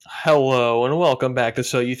Hello and welcome back to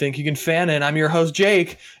So You Think You Can Fan It. I'm your host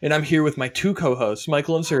Jake, and I'm here with my two co-hosts,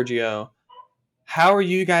 Michael and Sergio. How are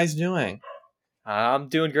you guys doing? I'm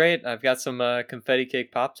doing great. I've got some confetti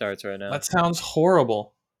cake Pop-Tarts right now. That sounds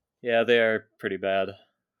horrible. Yeah, they are pretty bad.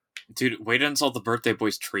 Dude, wait until the birthday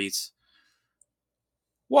boy's treats.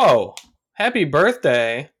 Whoa. Happy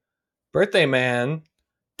birthday. Birthday man.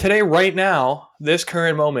 Today, right now, this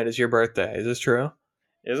current moment is your birthday. Is this true?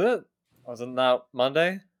 Is it? Wasn't that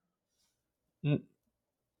Monday?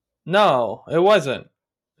 No, it wasn't.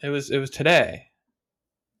 It was today.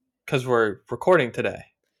 Because we're recording today.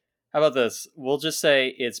 How about this? We'll just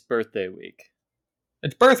say it's birthday week.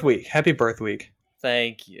 It's birth week. Happy birth week.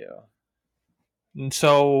 Thank you. And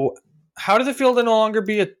so, how does it feel to no longer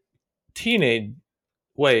be a teenage?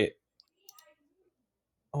 Wait.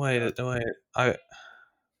 I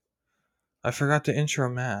forgot to intro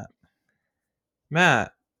Matt.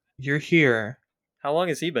 Matt, you're here. How long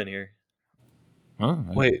has he been here? Huh?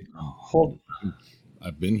 Wait, hold.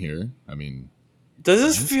 I've been here. I mean, Does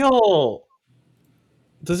this feel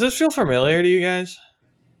familiar to you guys?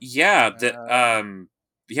 Yeah,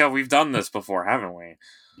 yeah, we've done this before, haven't we?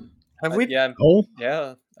 Have we? Yeah. no,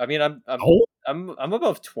 Yeah. I mean, I'm no,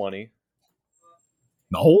 above 20.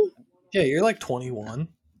 no. Yeah, you're like 21.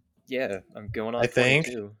 Yeah, I'm going on. I think.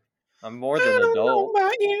 22. I'm more I than an don't know adult.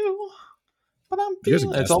 about you, but I'm You guys are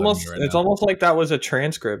feeling. It's gaslighting almost. me right It's now. almost like that was a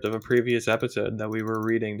transcript of a previous episode that we were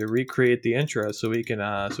reading to recreate the intro, so we can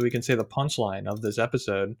say the punchline of this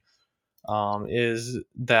episode. Is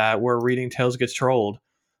that we're reading Tails Gets Trolled,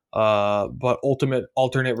 but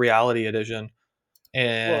alternate reality edition,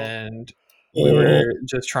 and we were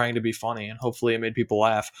just trying to be funny, and hopefully it made people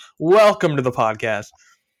laugh. Welcome to the podcast.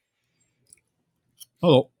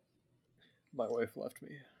 Hello. My wife left me.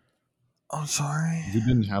 I'm sorry. You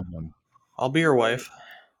didn't have one. I'll be your wife.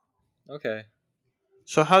 Okay.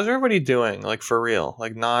 So how's everybody doing? Like for real?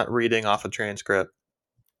 Like not reading off a transcript.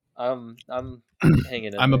 I'm hanging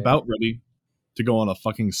in I'm there. about ready to go on a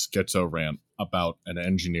fucking schizo rant about an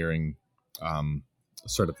engineering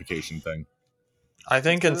certification thing. I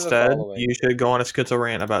think Consider the instead following. you should go on a schizo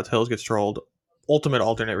rant about Tails Gets Trolled. Ultimate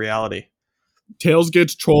alternate reality. Tails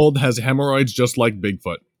Gets Trolled has hemorrhoids just like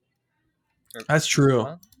Bigfoot. That's true.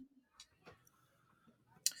 Huh?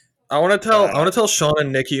 I want to tell Sean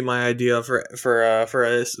and Nikki my idea for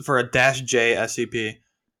a Dash J SCP.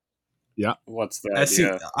 What's the SC,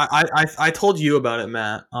 idea? I told you about it,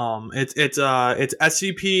 Matt. It's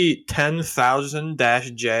SCP 10,000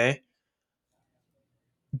 J.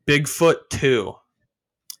 Bigfoot 2.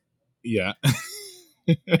 Yeah.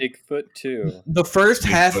 Bigfoot 2. The first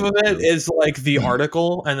half of Bigfoot it 2. is like the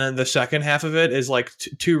article, and then the second half of it is like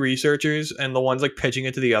two researchers, and the one's like pitching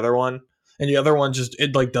it to the other one, and the other one just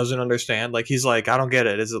it like doesn't understand. Like he's like, I don't get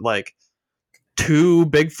it. Is it like two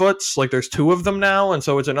Bigfoots? Like there's two of them now, and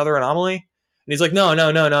so it's another anomaly? And he's like, no.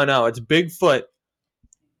 It's Bigfoot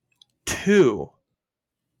 2.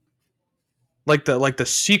 Like the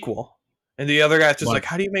sequel. And the other guy's just What? like,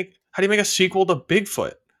 how do you make a sequel to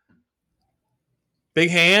Bigfoot? Big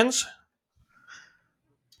hands?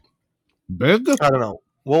 Big? I don't know.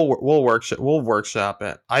 We'll workshop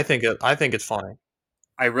it. I think it's funny.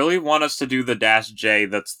 I really want us to do the Dash J.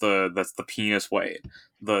 That's the penis weight,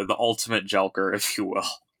 the ultimate jelker, if you will.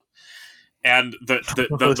 And the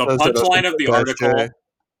punchline of the article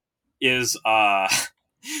is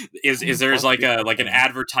there's like an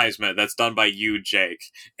advertisement that's done by you, Jake,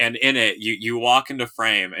 and in it you walk into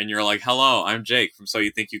frame and you're like, "Hello, I'm Jake from So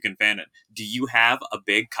You Think You Can Fan It. Do you have a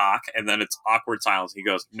big cock?" And then it's awkward silence. He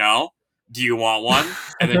goes, "No. Do you want one?"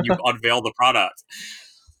 And then you unveil the product.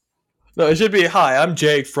 No, it should be, "Hi, I'm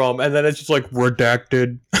Jake from," and then it's just like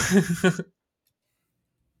redacted.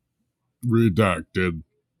 Redacted.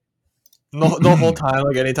 The whole time,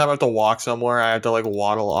 like anytime I have to walk somewhere, I have to like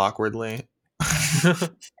waddle awkwardly. When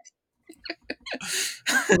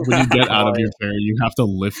you get out of your chair, you have to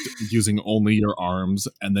lift using only your arms,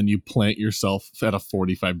 and then you plant yourself at a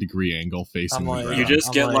 45-degree angle facing I'm the like- ground. You just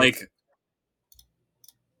I'm get like-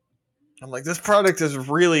 I'm like, this product is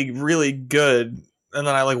really, really good. And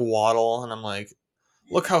then I like waddle, and I'm like,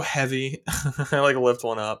 look how heavy. I like lift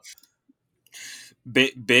one up.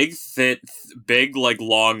 big, big, like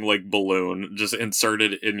long, like balloon just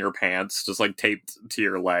inserted in your pants, just like taped to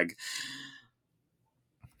your leg.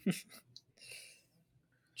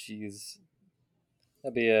 Jeez.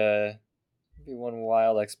 That'd be one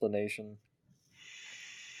wild explanation.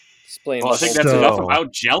 Explain Well, I the think whole that's So- enough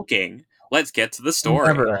about jelking. Let's get to the story.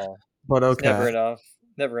 Never. No, But it's okay.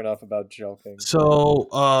 never enough about joking. So,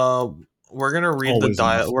 we're gonna read Always the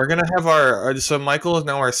enough. We're gonna have our. So Michael is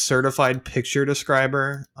now our certified picture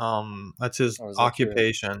describer. That's his Oh, is that true?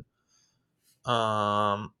 occupation.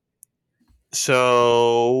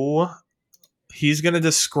 So he's gonna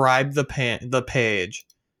describe the page,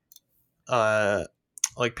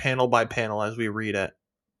 like panel by panel as we read it.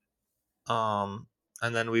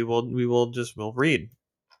 And then we'll read.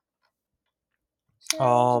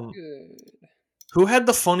 Sounds good. Who had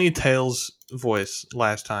the funny Tails voice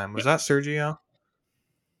last time? Was that Sergio?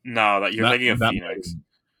 No, you're thinking of Phoenix.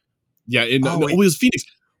 Yeah, it was Phoenix.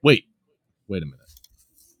 Wait a minute.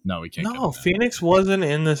 No, we can't. No, Phoenix wasn't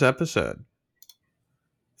in this episode.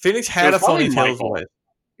 Phoenix had a funny Tails voice.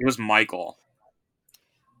 It was Michael.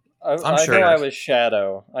 I sure. know I was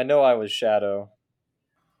Shadow.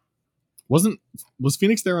 Was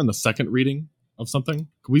Phoenix there on the second reading of something?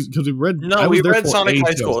 Because we read. No, we read Sonic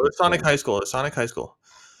High School. It was Sonic High School.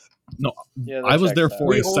 No, Yeah, I was there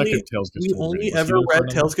for a only- second Tails Gets We Trolled only reading. Was ever he there for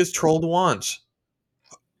read Tails Gets Trolled once.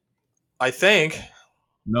 I think.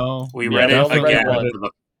 No, We Yeah, read we it only read again one. for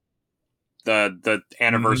the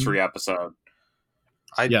anniversary episode.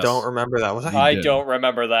 I Yes. don't remember that. Was I? I did. don't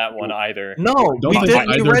remember that one either. No, Don't we think did.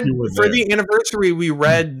 We either of read you were for there. the anniversary. We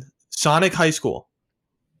read Sonic High School.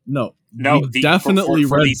 No, No, we definitely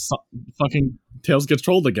for read the- fucking Tails Gets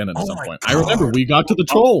Trolled again at Oh some my point. I remember God. we got to the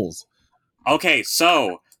trolls. Okay,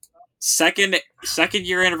 so second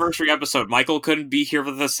year anniversary episode. Michael couldn't be here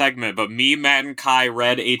for the segment, but me, Matt, and Kai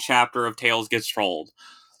read a chapter of Tails Gets Trolled.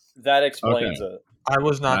 That explains it. I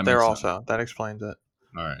was not That there. makes Also, that explains it.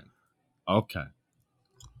 All right. Okay.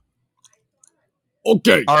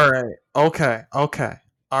 Okay. All right. Okay.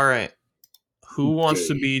 All right. Who wants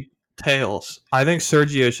to be Tails? I think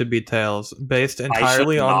Sergio should be Tails, based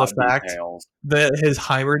entirely I should on the not be fact Tails. that his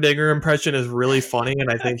Heimerdinger impression is really funny, and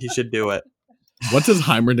I think he should do it. What's his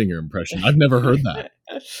Heimerdinger impression? I've never heard that.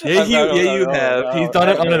 Yeah, you No, have. He's no, done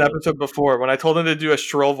it I on an haven't. episode before. When I told him to do a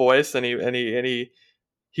shrill voice, and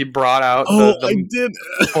he brought out Oh, the I did.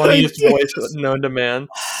 funniest I did. voice known to man.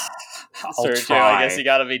 I'll Sergio, try. I guess you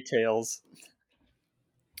gotta be Tails.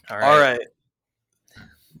 All right.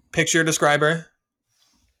 Picture describer.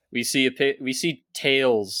 We see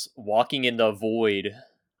Tails walking in the void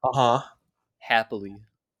happily.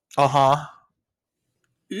 Uh huh.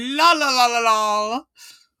 La la la la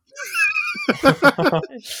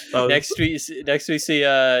la. Next we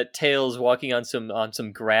see Tails walking on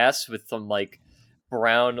some grass with some like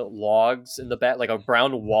brown logs in the back, like a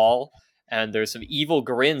brown wall, and there's some evil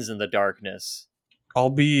grins in the darkness. I'll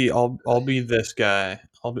be this guy.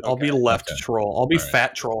 I'll be Okay. left Okay. troll. I'll be All right.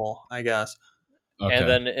 fat troll, I guess. Okay. And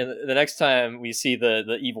then the next time we see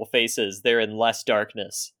the evil faces, they're in less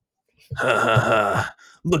darkness.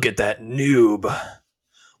 Look at that noob.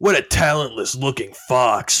 What a talentless looking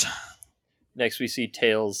fox. Next we see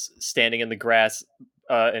Tails standing in the grass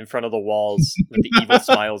in front of the walls with the evil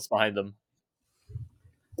smiles behind them.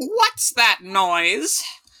 What's that noise?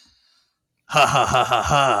 Ha ha ha ha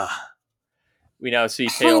ha. We now see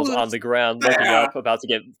Tails Who's on the ground looking there? up, about to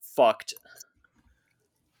get fucked.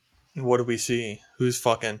 What do we see? Who's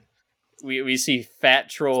fucking? We see Fat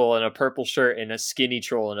Troll in a purple shirt and a Skinny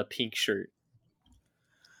Troll in a pink shirt.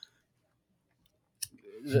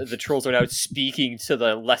 The trolls are now speaking to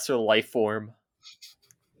the lesser life form.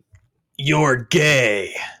 You're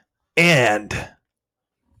gay. And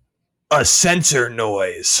a sensor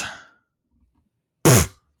noise.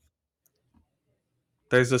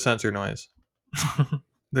 There's the sensor noise.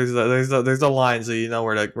 there's the line, so you know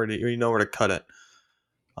where to cut it.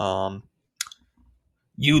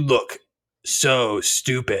 You look so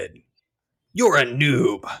stupid. You're a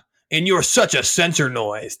noob, and you're such a sensor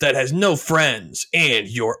noise that has no friends, and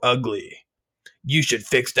you're ugly. You should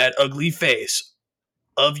fix that ugly face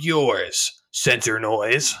of yours, sensor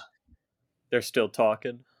noise. They're still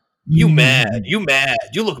talking. You mad, you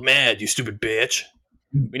look mad, you stupid bitch.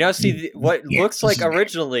 We now see what looks like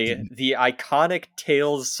originally the iconic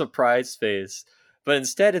Tails surprise face, but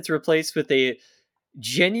instead it's replaced with a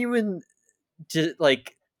genuine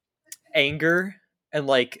like anger and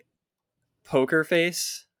like poker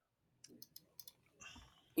face.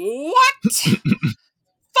 What?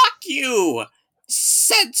 Fuck you!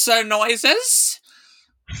 Sensor noises?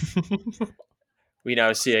 We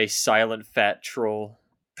now see a silent fat troll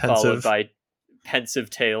followed Pensive. by pensive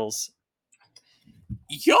Tails.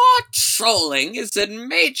 Your trolling is in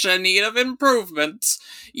major need of improvement.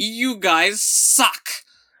 You guys suck.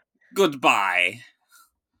 Goodbye.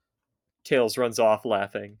 Tails runs off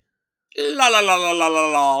laughing. La la la la la la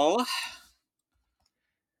la.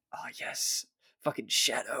 Oh yes, fucking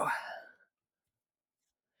Shadow.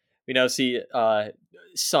 We now see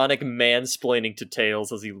Sonic mansplaining to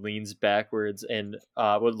Tails as he leans backwards and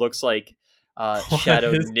what looks like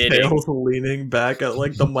Shadow His knitting. tail's leaning back at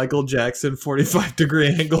like the Michael Jackson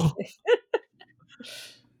 45-degree angle.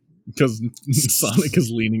 because Sonic is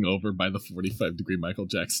leaning over by the 45-degree Michael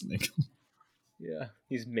Jackson angle. Yeah,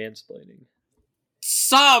 he's mansplaining.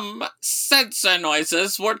 Some sensor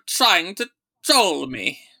noises were trying to troll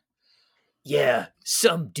me. Yeah,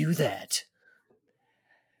 some do that.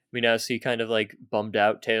 We now see kind of like bummed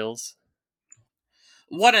out Tails.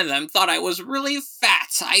 One of them thought I was really fat.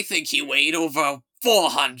 I think he weighed over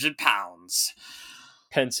 400 pounds.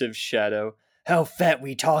 Pensive Shadow. How fat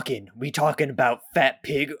we talking? We talking about fat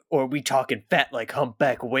pig, or we talking fat like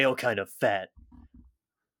humpback whale kind of fat?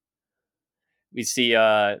 We see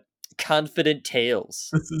confident Tails.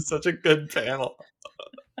 This is such a good panel.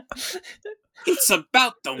 It's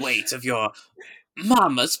about the weight of your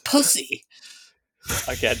mama's pussy.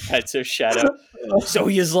 Again, Pensive Shadow. So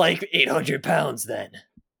he is like 800 pounds then.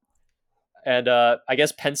 And I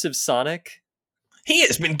guess Pensive Sonic. He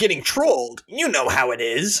has been getting trolled. You know how it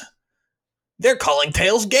is. They're calling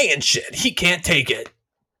Tails gay and shit. He can't take it.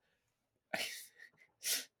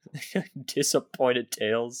 Disappointed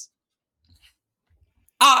Tails.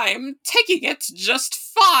 I'm taking it just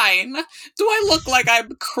fine. Do I look like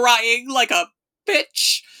I'm crying like a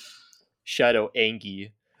bitch? Shadow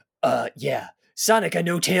Angie. Yeah. Sonic, I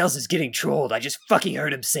know Tails is getting trolled. I just fucking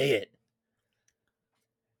heard him say it.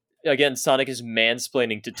 Again, Sonic is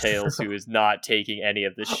mansplaining to Tails, who is not taking any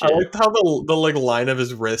of this shit. I like how the like line of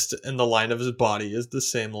his wrist and the line of his body is the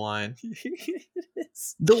same line.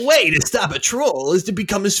 The way to stop a troll is to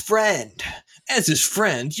become his friend. As his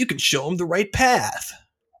friend, you can show him the right path.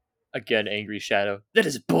 Again, Angry Shadow. That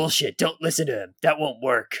is bullshit. Don't listen to him. That won't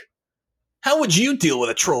work. How would you deal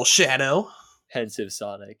with a troll, Shadow? Pensive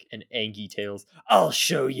Sonic and Angie Tails. I'll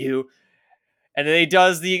show you. And then he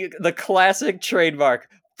does the classic trademark.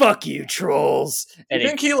 Fuck you, trolls. And Do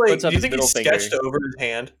you think he sketched over his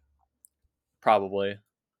hand? Probably.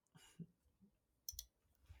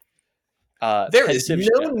 There is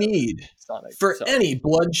no need for any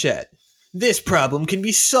bloodshed. This problem can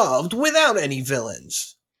be solved without any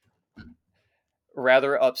villains.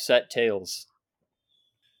 Rather upset Tails.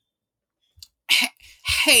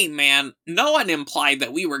 Hey man, no one implied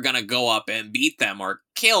that we were gonna go up and beat them or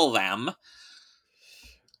kill them.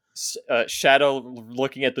 Shadow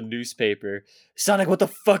looking at the newspaper. Sonic, what the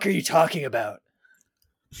fuck are you talking about?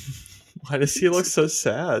 Why does he look so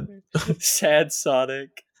sad? Sad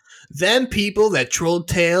Sonic. Them people that trolled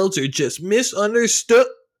Tails are just misunderstood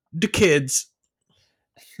the kids.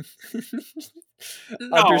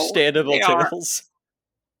 No, understandable, they are Tails.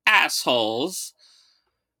 Assholes.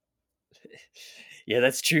 Yeah,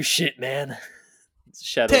 that's true shit, man.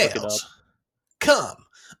 Shadow looking up. Tails, come.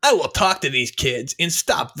 I will talk to these kids and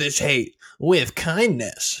stop this hate with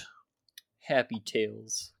kindness. Happy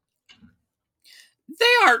Tails. They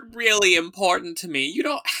aren't really important to me. You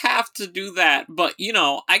don't have to do that, but,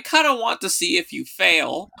 I kind of want to see if you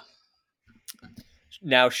fail.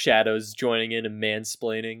 Now Shadow's joining in and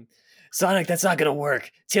mansplaining. Sonic, that's not gonna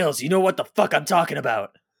work. Tails, you know what the fuck I'm talking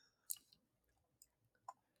about.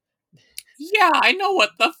 Yeah, I know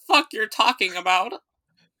what the fuck you're talking about.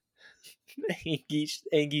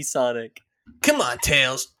 Angie Sonic. Come on,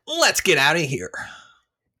 Tails. Let's get out of here.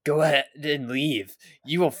 Go ahead and leave.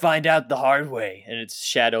 You will find out the hard way. And it's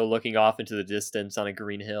Shadow looking off into the distance on a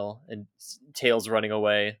green hill, and Tails running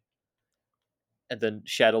away. And then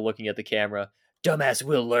Shadow looking at the camera. Dumbass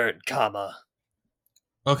will learn, comma.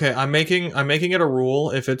 Okay, I'm making it a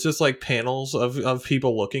rule. If it's just like panels of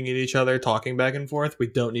people looking at each other, talking back and forth, we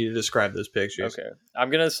don't need to describe those pictures. Okay,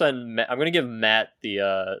 I'm gonna give Matt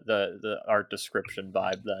the art description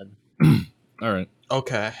vibe then. All right.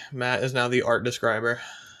 Okay, Matt is now the art describer.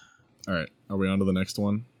 All right. Are we on to the next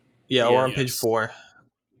one? Yeah, we're on page 4.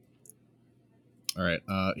 All right.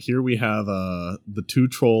 Here we have the two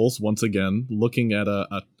trolls once again looking at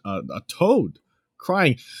a toad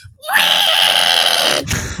crying.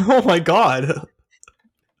 Oh my god.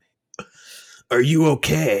 Are you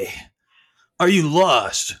okay? Are you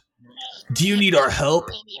lost? Do you need our help?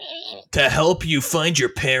 To help you find your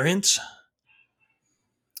parents?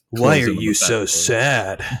 Why are you so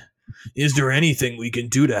sad? Is there anything we can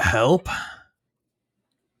do to help?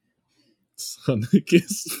 Sonic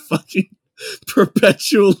is fucking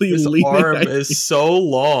perpetually His leaning. arm is so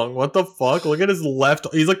long. What the fuck? Look at his left.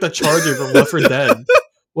 He's like the Charger from Left 4 Dead.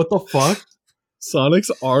 What the fuck? Sonic's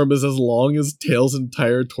arm is as long as Tails'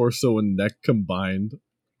 entire torso and neck combined.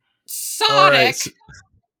 Sonic! Right.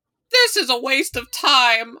 This is a waste of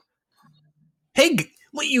time! Hey,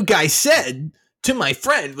 what you guys said to my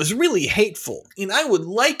friend was really hateful, and I would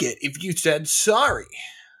like it if you said sorry.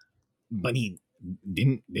 But he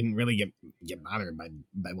didn't really get bothered by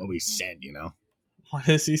what we said, you know. Why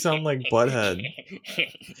does he sound like Butthead?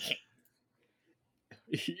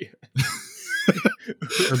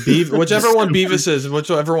 Or whichever one Beavis is,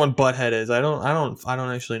 whichever one Butthead is. I don't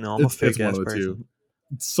actually know. I'm a fake ass person.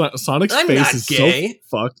 Sonic's I'm face not is gay.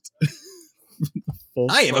 so fucked.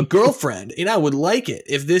 I have a girlfriend, and I would like it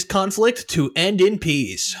if this conflict to end in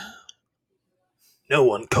peace. No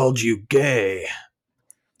one called you gay.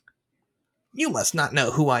 You must not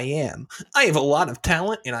know who I am. I have a lot of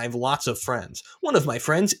talent, and I have lots of friends. One of my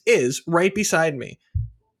friends is right beside me.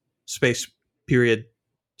 Space. Period.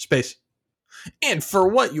 Space. And for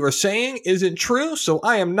what you are saying isn't true, so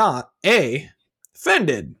I am not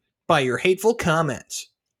offended by your hateful comments.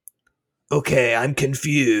 Okay, I'm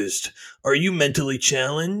confused. Are you mentally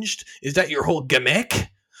challenged? Is that your whole gimmick?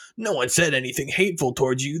 No one said anything hateful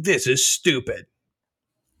towards you. This is stupid.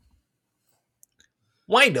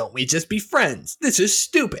 Why don't we just be friends? This is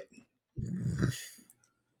stupid.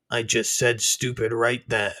 I just said stupid right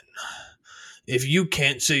then. If you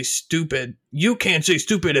can't say stupid, you can't say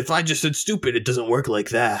stupid. If I just said stupid, it doesn't work like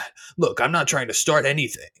that. Look, I'm not trying to start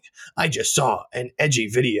anything. I just saw an edgy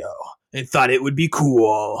video and thought it would be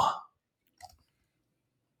cool.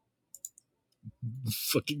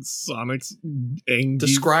 Fucking Sonic's angry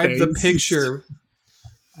Describe the face. picture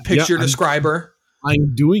Yeah, describer.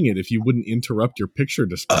 I'm doing it if you wouldn't interrupt your picture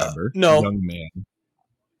describer, no. young man.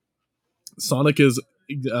 Sonic is,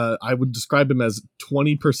 I would describe him as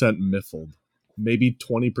 20% miffled, maybe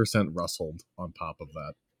 20% rustled on top of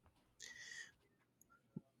that.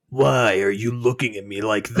 Why are you looking at me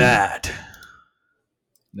like that?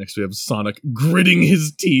 Next we have Sonic gritting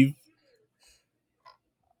his teeth.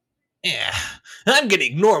 Yeah, I'm gonna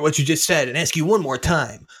ignore what you just said and ask you one more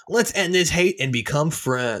time. Let's end this hate and become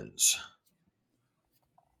friends.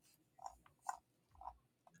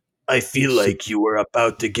 I feel like you were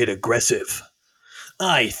about to get aggressive.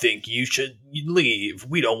 I think you should leave.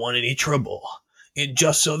 We don't want any trouble. And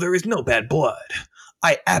just so there is no bad blood,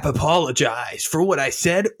 I apologize for what I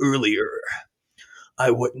said earlier.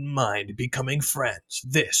 I wouldn't mind becoming friends.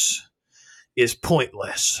 This is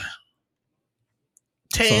pointless.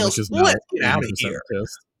 Tails, let's get out of here.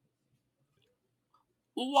 Pissed.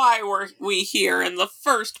 Why were we here in the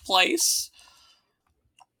first place?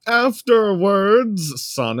 Afterwards,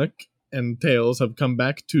 Sonic and Tails have come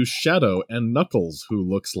back to Shadow and Knuckles, who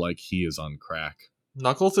looks like he is on crack.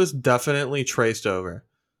 Knuckles is definitely traced over.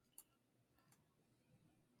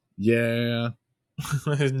 Yeah.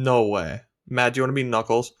 There's no way. Matt, do you want to be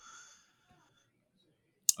Knuckles?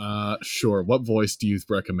 Sure. What voice do you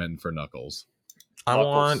recommend for Knuckles? I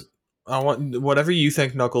want whatever you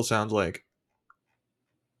think Knuckles sounds like.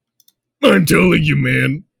 I'm telling you,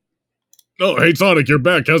 man. Oh, hey, Sonic, you're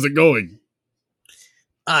back. How's it going?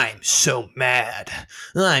 I'm so mad.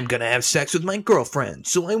 I'm gonna have sex with my girlfriend,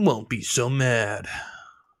 so I won't be so mad.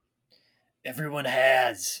 Everyone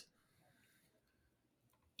has.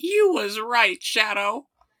 You was right, Shadow.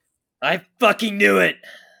 I fucking knew it.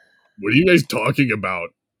 What are you guys talking about?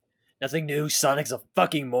 Nothing new. Sonic's a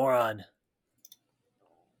fucking moron.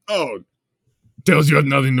 Oh, Tails, you have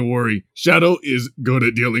nothing to worry. Shadow is good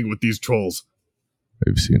at dealing with these trolls.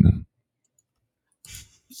 I've seen him.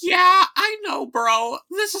 Yeah, I know, bro.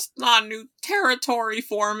 This is not new territory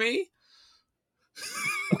for me.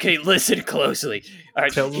 Okay, listen closely.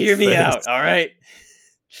 Alright, Tails hear me face. out, alright?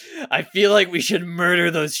 I feel like we should murder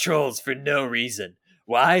those trolls for no reason.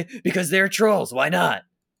 Why? Because they're trolls. Why not?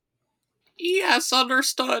 Yes,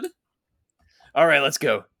 understood. Alright, let's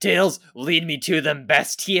go. Tails, lead me to them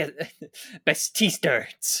bestistards.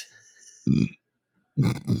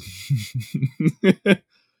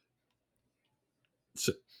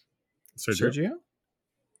 Sergio?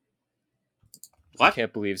 I What?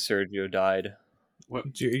 can't believe Sergio died.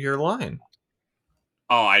 Your line.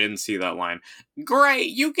 Oh, I didn't see that line.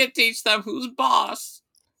 Great, you can teach them who's boss.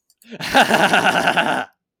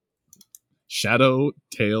 Shadow,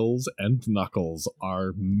 Tails, and Knuckles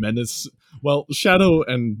are menace. Well, Shadow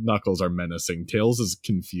and Knuckles are menacing. Tails is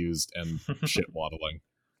confused and shit waddling.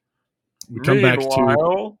 We come back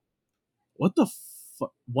to what the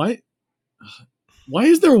fuck? Why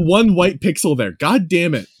is there one white pixel there? God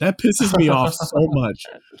damn it! That pisses me off so much.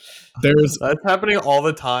 That's happening all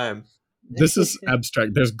the time. This is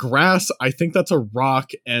abstract. There's grass. I think that's a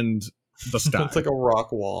rock and the sky. It's like a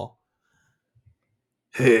rock wall.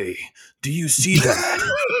 Hey, do you see that?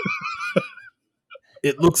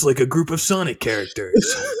 It looks like a group of Sonic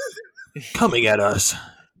characters coming at us.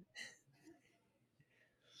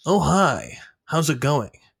 Oh, hi. How's it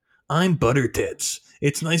going? I'm Buttertits.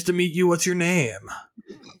 It's nice to meet you. What's your name?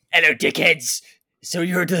 Hello, dickheads. So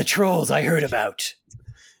you're the trolls I heard about.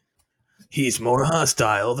 He's more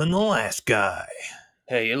hostile than the last guy.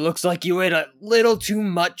 Hey, it looks like you ate a little too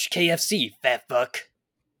much KFC, fat fuck.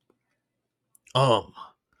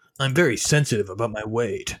 I'm very sensitive about my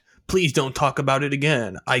weight. Please don't talk about it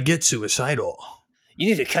again. I get suicidal. You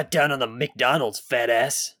need to cut down on the McDonald's, fat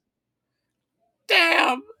ass.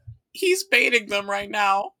 Damn! He's baiting them right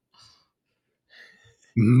now.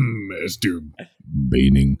 Master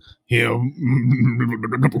Baiting him.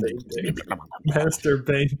 Master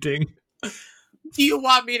painting. Do you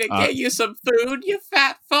want me to get you some food, you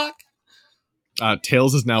fat fuck?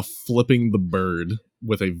 Tails is now flipping the bird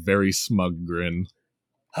with a very smug grin.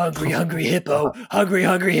 Hungry, hungry hippo. Hungry,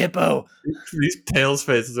 hungry hippo. These Tails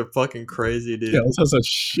faces are fucking crazy, dude. Tails has a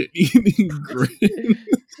shit-eating grin.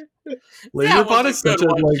 Laserbot is such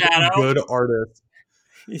a Shadow. good artist.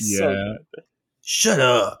 He's so Yeah. good. Shut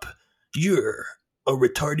up. You're a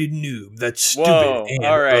retarded noob. That's stupid. Whoa. and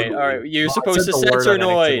All right, ugly. all right. You're Oh, I supposed said to the word censor on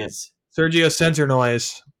accident. noise. Sergio, censor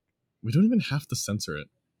noise. We don't even have to censor it.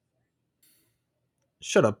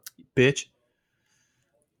 Shut up, bitch.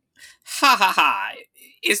 Ha ha ha.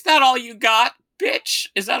 Is that all you got, bitch?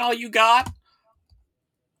 Is that all you got?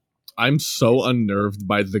 I'm so unnerved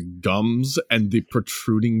by the gums and the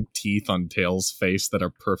protruding teeth on Tails' face that are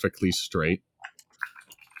perfectly straight.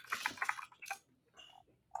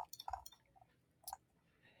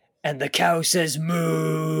 And the cow says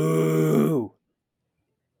moo.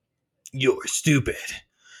 You're stupid.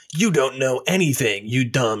 You don't know anything, you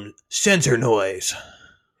dumb censor noise.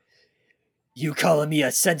 You calling me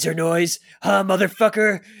a censor noise? Huh,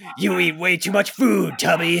 motherfucker? You eat way too much food,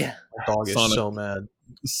 Tubby. My dog is Sonic. so mad.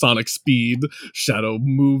 Sonic speed. Shadow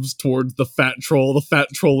moves towards the fat troll. The fat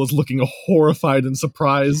troll is looking horrified and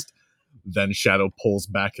surprised. Then Shadow pulls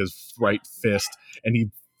back his right fist and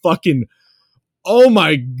he fucking... Oh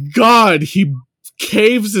my god! He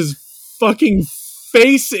caves his fucking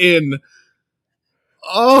face in!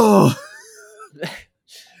 Oh!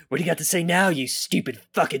 What do you got to say now, you stupid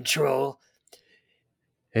fucking troll?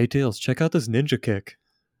 Hey Tails, check out this ninja kick.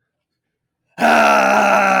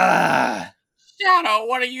 Ah! Shadow,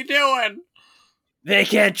 what are you doing? They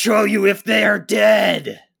can't troll you if they are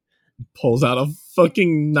dead. Pulls out a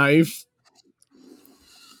fucking knife.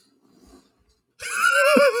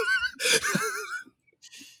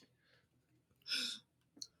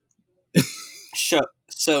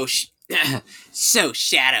 So,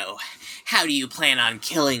 Shadow, how do you plan on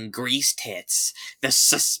killing Grease Tits? The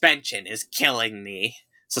suspension is killing me.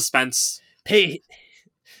 Suspense.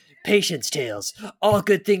 Patience, Tails. All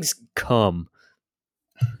good things Come.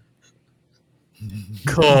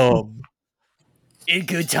 Come. in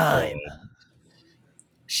good time.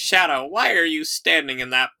 Shadow, why are you standing in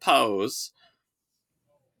that pose?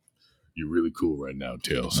 You're really cool right now,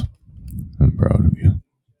 Tails. I'm proud of you.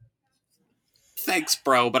 Thanks,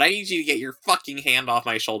 bro, but I need you to get your fucking hand off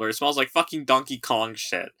my shoulder. It smells like fucking Donkey Kong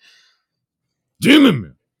shit. Damn it,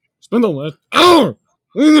 man! Spend all that hour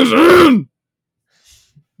in this hand!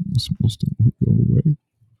 It's supposed to go away.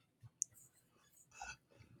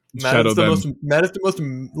 Matt is the most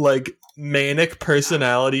like manic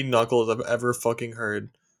personality Knuckles I've ever fucking heard.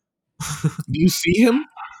 Do you see him?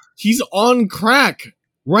 He's on crack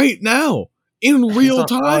right now in real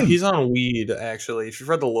time. He's on weed, actually. If you've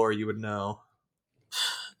read the lore, you would know.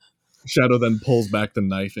 Shadow then pulls back the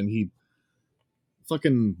knife and he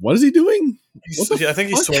fucking... What is he doing? I think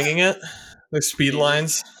he's swinging it. Like speed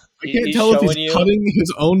lines. I can't He's tell if showing he's you- cutting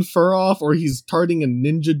his own fur off or he's starting a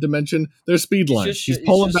ninja dimension. They're speed lines. He's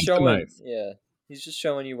pulling back the knife. Yeah, he's just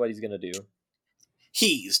showing you what he's gonna do.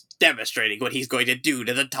 He's demonstrating what he's going to do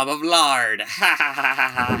to the tub of lard. Ha ha ha ha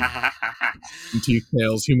ha ha ha. Teeth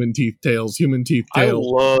tails, human teeth tails, human teeth I tails.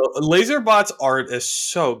 love Laserbot's art is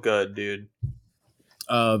so good, dude.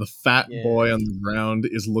 The fat boy on the ground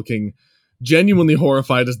is looking genuinely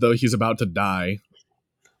horrified as though he's about to die.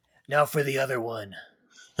 Now for the other one.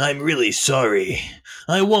 I'm really sorry.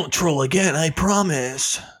 I won't troll again, I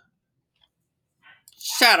promise.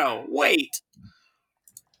 Shadow, wait.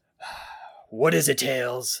 What is it,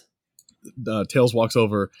 Tails? Tails walks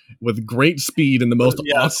over with great speed and the most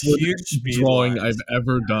Yes, awkward huge speed drawing lines. I've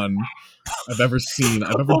ever done. I've ever seen.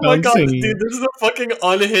 I've ever Oh my done god, seen. dude, this is a fucking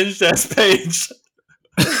unhinged ass page.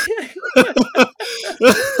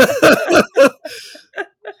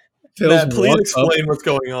 Tails Matt, please walks up. explain what's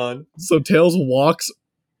going on. So Tails walks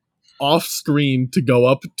off screen to go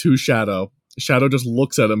up to Shadow. Shadow just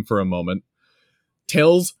looks at him for a moment.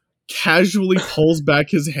 Tails casually pulls back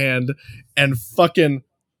his hand and fucking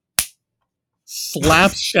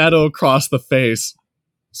slaps Shadow across the face.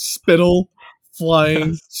 Spittle,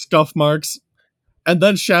 flying, scuff marks. And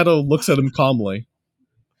then Shadow looks at him calmly.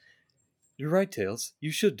 You're right, Tails.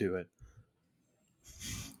 You should do it.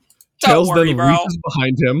 Don't Tails worry, then bro. reaches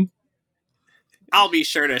behind him I'll be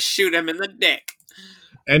sure to shoot him in the dick.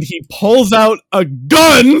 and he pulls out a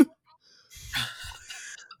gun.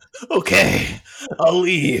 Okay, I'll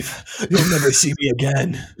leave. You'll never see me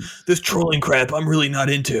again. This trolling crap I'm really not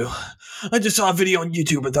into. I just saw a video on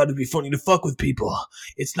YouTube and thought it'd be funny to fuck with people.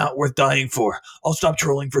 It's not worth dying for. I'll stop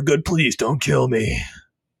trolling for good. Please don't kill me.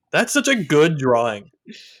 That's such a good drawing.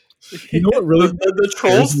 You know what really the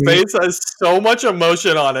troll's scares me? face has so much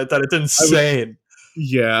emotion on it that it's insane.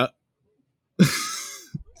 Yeah.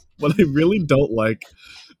 What I really don't like,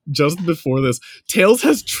 just before this, Tails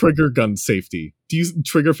has trigger gun safety.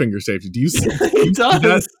 Trigger finger safety? Do you see He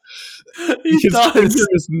does. He his does. finger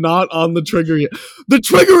is not on the trigger yet. The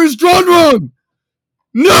trigger is drawn wrong!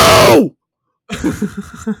 No!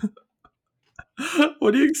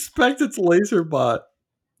 What do you expect? It's laser bot.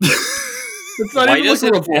 It's not Why even like doesn't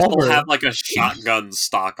a the pistol revolver. have like a shotgun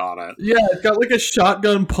stock on it? Yeah, it's got like a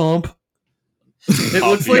shotgun pump. It Pump,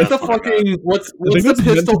 looks like yeah, the fuck fucking what's I think the it's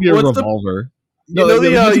meant pistol? to be a What's the revolver. you No, know it's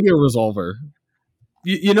the meant to be a revolver.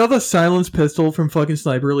 you know the silenced pistol from fucking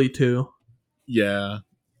Sniper Elite 2? Yeah.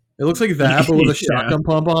 It looks like that, but with a Yeah. shotgun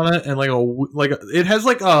pump on it, and it has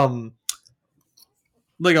like a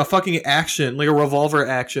fucking action, like a revolver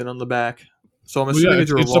action on the back. So I'm Well, assuming yeah,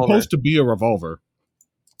 it's a it's revolver. supposed to be a revolver.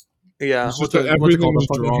 Yeah, It's what's just that it called? everything The was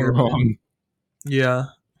fucking drawn hair. wrong. Yeah,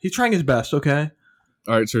 he's trying his best. Okay.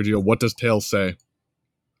 All right, Sergio, what does Tails say?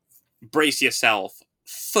 Brace yourself,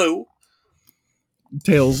 foo.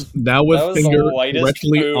 Tails, now with That was finger the whitest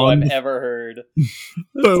directly poo on I've the ever heard.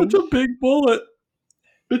 That's such a big bullet.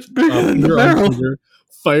 It's bigger than the finger on barrel. trigger,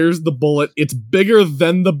 fires the bullet. It's bigger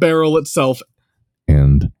than the barrel itself.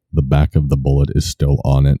 And the back of the bullet is still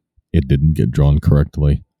on it. It didn't get drawn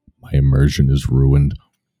correctly. My immersion is ruined.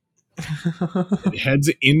 It heads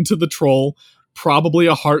into the troll. Probably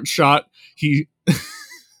a heart shot. He's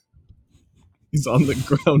on the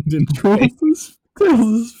ground in pain.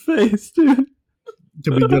 Tails' face, dude.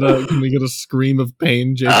 Can we get a scream of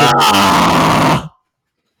pain, Jacob? Ah!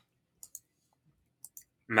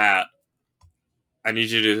 Matt, I need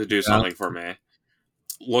you to do something for me.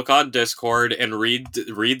 Look on Discord and read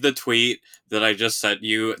the tweet that I just sent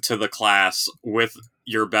you to the class with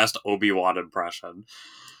your best Obi-Wan impression.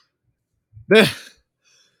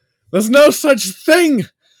 There's no such thing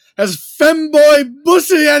as femboy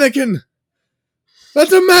bussy, Anakin.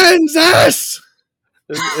 That's a man's ass.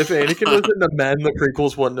 If Anakin was into men, the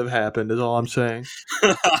prequels wouldn't have happened, is all I'm saying.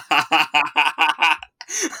 From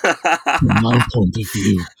my point of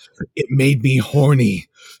view, it made me horny.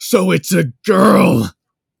 So it's a girl.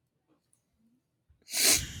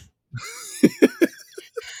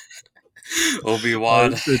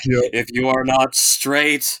 Obi-Wan, if you are not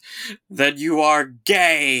straight, then you are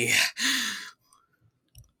gay.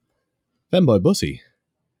 Femboy bussy.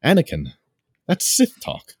 Anakin. That's Sith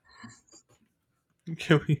talk.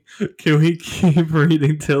 Can we keep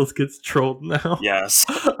reading Tails Gets Trolled now? Yes.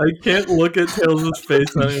 I can't look at Tails'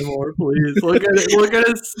 face anymore, please. Look at it. Look at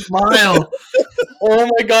his smile. Oh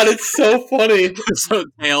my god, it's so funny. So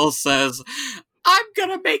Tails says, I'm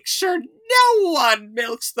gonna make sure no one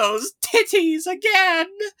milks those titties again.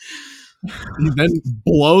 He then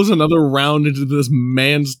blows another round into this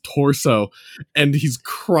man's torso, and he's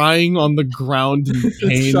crying on the ground in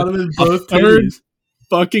pain. Shot him in A both third titties.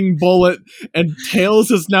 fucking bullet, and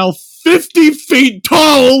Tails is now 50 feet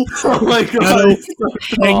tall, Oh my god, Shadow he's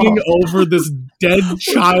so hanging tall. over this dead What's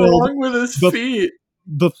child. wrong with his The- feet?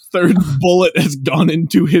 The third bullet has gone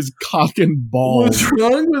into his cock and balls. What's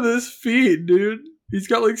wrong with his feet, dude? He's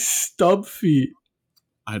got like stub feet.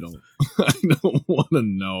 I don't want to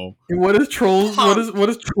know. And what does trolls? What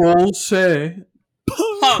does trolls say?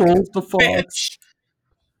 Punk, Trolls the fox. bitch.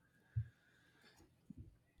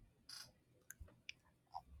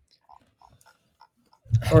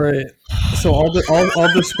 All right, so I'll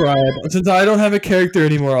describe. Since I don't have a character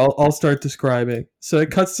anymore, I'll start describing. So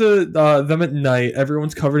it cuts to them at night.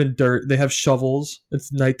 Everyone's covered in dirt. They have shovels.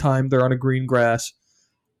 It's nighttime. They're on a green grass.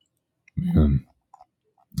 Man,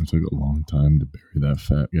 it took a long time to bury that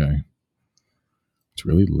fat guy. It's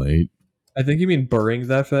really late. I think you mean burying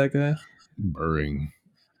that fat guy. Burying.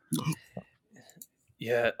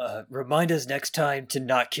 Yeah, remind us next time to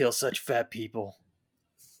not kill such fat people.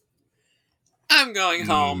 I'm going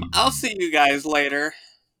home. I'll see you guys later.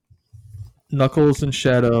 Knuckles and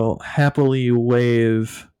Shadow happily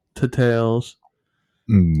wave to Tails.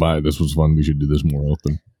 Bye, this was fun. We should do this more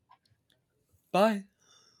often. Bye.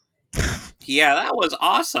 Yeah, that was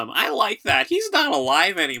awesome. I like that. He's not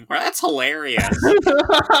alive anymore. That's hilarious.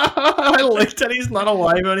 I like that he's not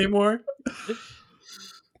alive anymore.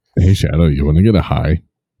 Hey, Shadow, you want to get a high?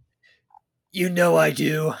 You know I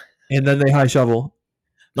do. And then they high shovel.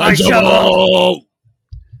 High shovel!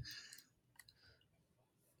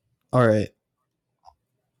 All right.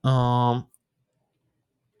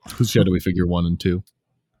 Whose shadowy figure 1 and 2?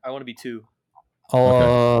 I want to be 2.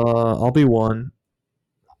 I'll be 1.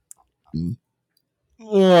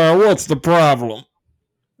 What's the problem?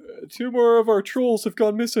 2 more of our trolls have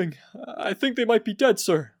gone missing. I think they might be dead,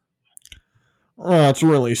 sir. That's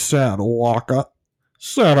really sad, Waka.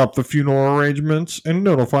 Set up the funeral arrangements and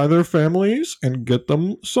notify their families and get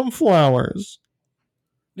them some flowers.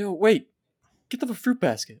 No, wait. Get them a fruit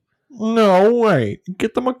basket. No, wait.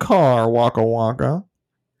 Get them a car, Waka Waka.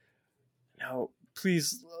 No,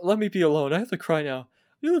 please, let me be alone. I have to cry now. I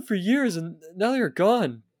knew them for years, and now they're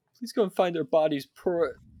gone. Please go and find their bodies.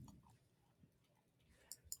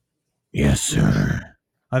 Yes, sir.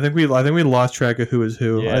 I think we lost track of who is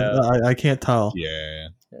who. Yeah. I can't tell. Yeah.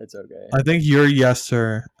 It's okay. I think you're yes,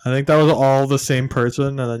 sir. I think that was all the same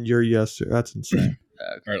person, and then you're yes, sir. That's insane.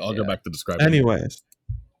 All right, I'll go back to describing. Anyways.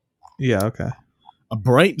 Yeah, okay. A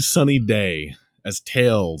bright sunny day as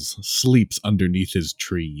Tails sleeps underneath his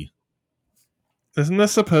tree. Isn't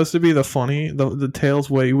this supposed to be the Tails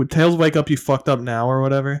way? Would Tails wake up, you fucked up now, or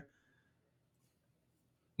whatever?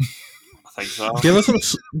 I think so. Give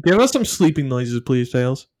us some sleeping noises, please,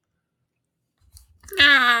 Tails. He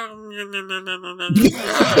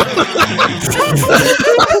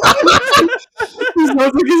sounds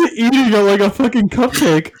like he's eating it like a fucking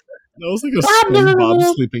cupcake. That was like a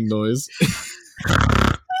SpongeBob sleeping noise.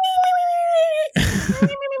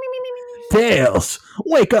 Tails,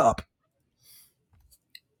 wake up!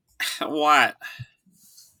 What?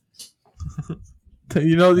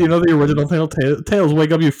 You know the original Tails,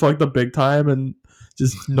 wake up! You fucked up big time, and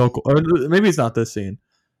just Knuckles. Or maybe it's not this scene.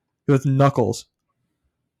 It's Knuckles.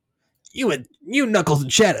 You Knuckles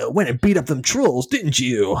and Shadow went and beat up them trolls, didn't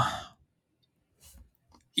you?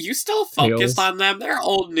 You still focused on them? They're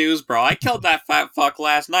old news, bro. I killed that fat fuck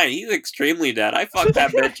last night. He's extremely dead. I fucked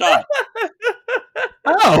that bitch up.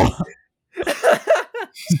 Oh!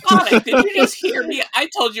 Sonic, did you just hear me? I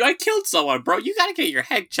told you I killed someone, bro. You gotta get your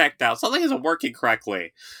head checked out. Something isn't working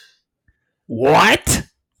correctly. What?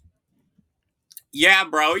 Yeah,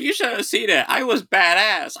 bro, you should have seen it. I was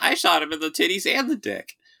badass. I shot him in the titties and the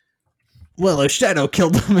dick. Well, if Shadow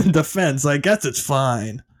killed them in defense, I guess it's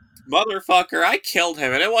fine. Motherfucker, I killed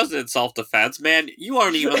him, and it wasn't in self-defense, man. You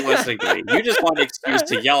aren't even listening to me. You just want an excuse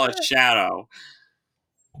to yell at Shadow.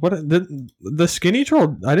 What the skinny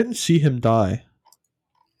troll? I didn't see him die.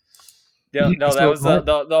 Yeah, no, that was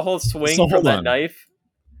the whole swing from that knife.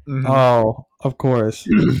 Mm-hmm. Oh, of course.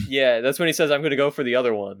 Yeah, that's when he says, "I'm going to go for the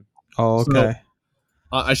other one." Oh, okay. So,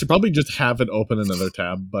 I should probably just have it open another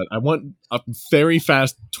tab, but I want a very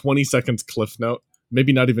fast 20 seconds cliff note.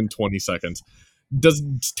 Maybe not even 20 seconds. Does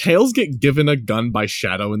Tails get given a gun by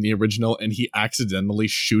Shadow in the original and he accidentally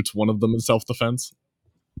shoots one of them in self-defense?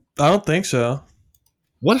 I don't think so.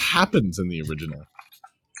 What happens in the original?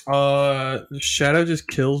 Shadow just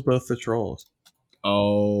kills both the trolls.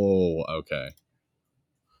 Oh, okay.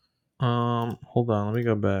 Hold on, let me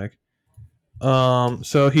go back.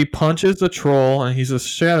 So he punches the troll and he says,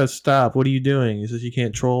 "Shadow, stop! What are you doing?" He says, "You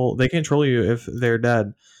can't troll. They can't troll you if they're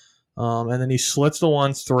dead." And then he slits the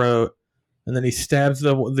one's throat, and then he stabs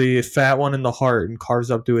the fat one in the heart and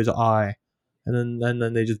carves up to his eye, and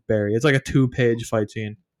then they just bury. It's like a 2-page fight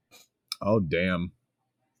scene. Oh, damn.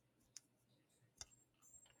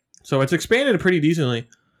 So it's expanded pretty decently.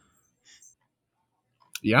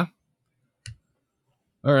 Yeah.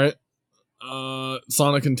 All right.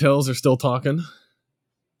 Sonic and Tails are still talking.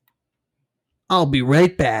 I'll be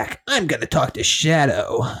right back. I'm gonna talk to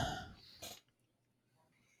Shadow.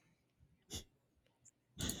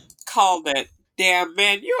 Called it. Damn,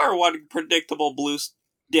 man, you are one predictable blue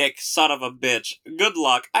dick son of a bitch. Good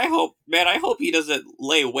luck. I hope he doesn't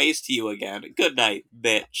lay waste to you again. Good night,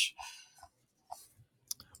 bitch.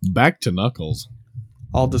 Back to Knuckles.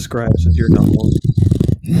 I'll describe since you're Knuckles.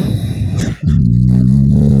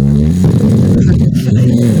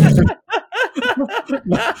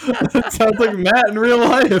 That sounds like Matt in real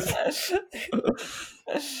life.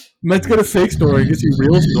 Matt's got a fake story. I guess you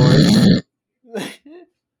real story.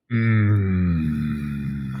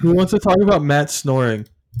 Who wants to talk about Matt snoring?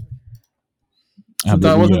 I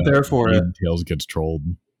wasn't there for it. Tails gets trolled.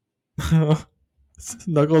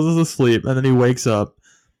 Knuckles is asleep, and then he wakes up.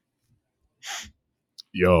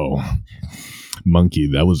 Yo, Monkey,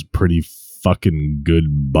 that was pretty fucking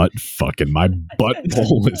good butt fucking. My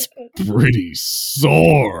butthole is pretty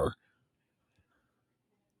sore.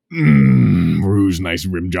 Rouge, nice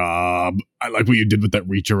rim job. I like what you did with that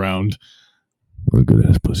reach around. What a good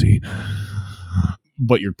ass pussy.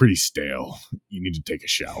 But you're pretty stale. You need to take a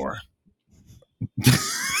shower.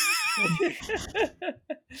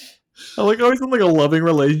 I like always in like a loving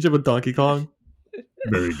relationship with Donkey Kong.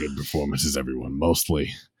 Very good performances, everyone.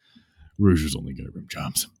 Mostly, Rouge is only good at rim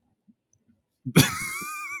jobs.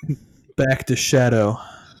 Back to Shadow.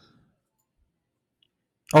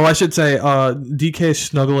 Oh, I should say, DK is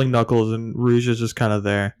snuggling Knuckles and Rouge is just kind of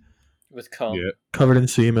there, With cum. Yeah, covered in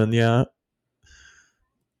semen. Yeah.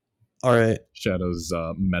 All right. Shadow's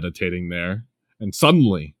meditating there, and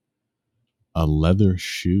suddenly, a leather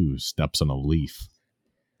shoe steps on a leaf.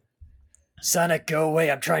 Sonic, go away.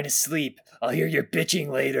 I'm trying to sleep. I'll hear your bitching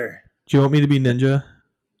later. Do you want me to be Ninja?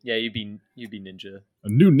 Yeah, you'd be Ninja. A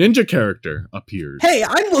new ninja character appears. Hey,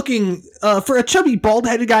 I'm looking for a chubby,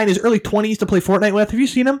 bald-headed guy in his early 20s to play Fortnite with. Have you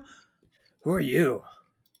seen him? Who are you?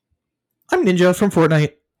 I'm Ninja from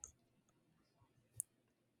Fortnite.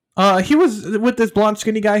 He was with this blonde,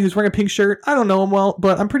 skinny guy who's wearing a pink shirt. I don't know him well,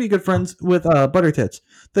 but I'm pretty good friends with Buttertits.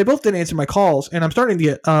 They both didn't answer my calls, and I'm starting to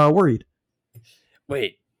get worried.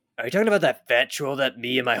 Wait, are you talking about that fat troll that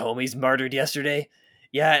me and my homies murdered yesterday?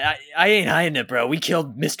 Yeah, I ain't hiding it, bro. We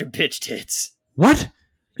killed Mr. Bitch Tits. What?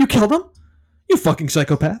 You killed him? You fucking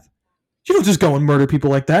psychopath. You don't just go and murder people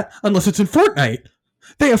like that unless it's in Fortnite.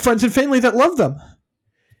 They have friends and family that love them.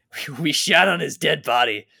 We shot on his dead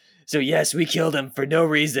body. So yes, we killed him for no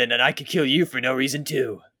reason, and I could kill you for no reason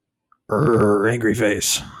too. Angry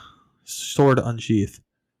face. Sword unsheath.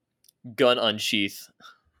 Gun unsheath.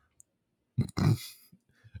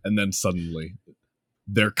 And then suddenly,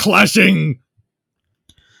 they're clashing!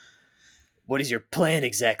 What is your plan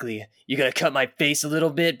exactly? You gonna cut my face a little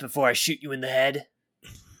bit before I shoot you in the head?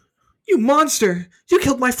 You monster! You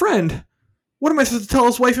killed my friend! What am I supposed to tell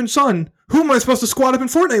his wife and son? Who am I supposed to squad up in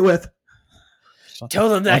Fortnite with? Tell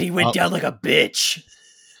them that he went down like a bitch.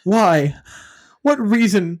 Why? What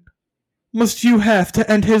reason must you have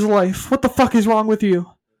to end his life? What the fuck is wrong with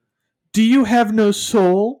you? Do you have no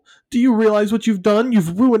soul? Do you realize what you've done?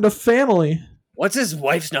 You've ruined a family. What's his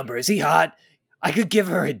wife's number? Is he hot? I could give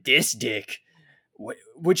her this dick.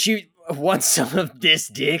 Would she want some of this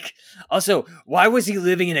dick? Also, why was he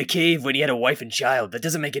living in a cave when he had a wife and child? That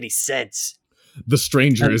doesn't make any sense. The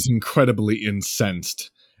stranger is incredibly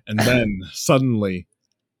incensed. And then, suddenly...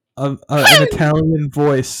 An Italian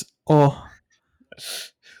voice. Oh.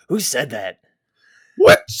 Who said that?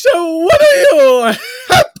 What are you?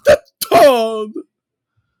 Heptatone!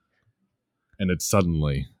 And it's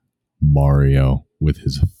suddenly Mario with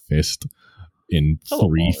his fist in Hello,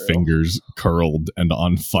 three Mario. fingers curled and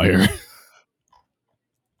on fire.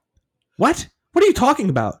 What? What are you talking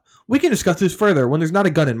about? We can discuss this further when there's not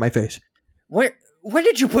a gun in my face. Where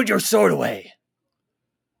did you put your sword away?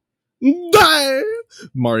 Die!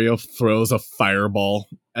 Mario throws a fireball,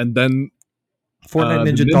 and then Fortnite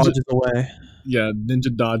the Ninja ninja- dodges away.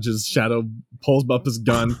 Ninja dodges. Shadow pulls up his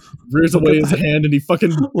gun, rears away his hand, and he fucking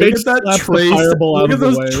Look bitch at that slaps the traced. fireball out Look of at the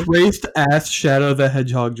those way. traced ass Shadow the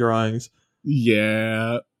Hedgehog drawings.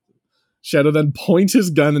 Yeah. Shadow then points his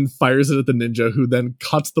gun and fires it at the ninja, who then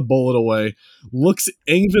cuts the bullet away. Looks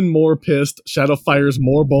even more pissed. Shadow fires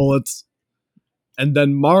more bullets. And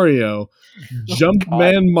then Mario,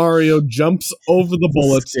 Mario jumps over the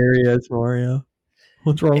bullets. Scary as Mario.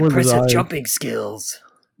 What's wrong with his Impressive eyes? jumping skills.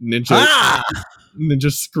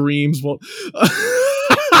 Ninja screams while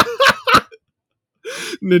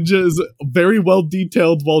Ninja is very well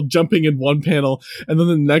detailed while jumping in one panel, and then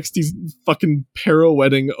the next he's fucking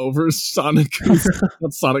pirouetting over Sonic,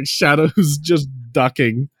 not Sonic, Shadow, who's just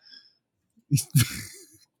ducking.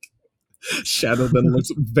 Shadow then looks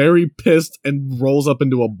very pissed and rolls up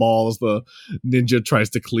into a ball as the ninja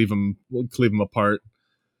tries to cleave him apart.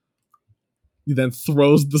 He then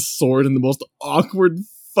throws the sword in the most awkward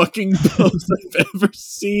fucking pose I've ever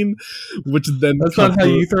seen, which then That's not how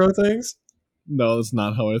you throw things? No, that's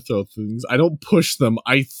not how I throw things. I don't push them,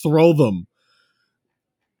 I throw them.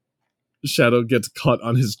 Shadow gets cut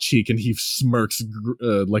on his cheek and he smirks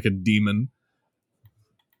like a demon.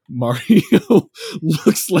 Mario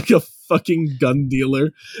looks like a fucking gun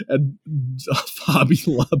dealer at Hobby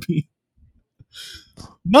Lobby.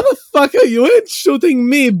 Motherfucker, you ain't shooting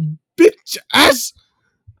me, bitch ass!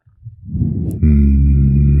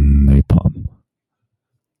 Napalm.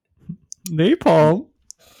 Napalm?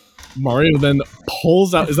 Mario then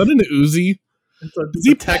pulls out. Is that an Uzi? Does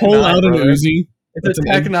he Tech pull 9, out an brother. Uzi? It's a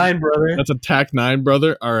Tech 9, brother. That's a TAC 9,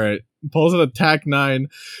 brother. All right. Pulls out a TAC 9,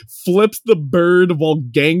 flips the bird while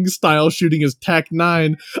gang style shooting his TAC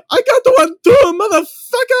 9. I got the one too,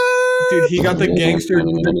 motherfucker! Dude, he got the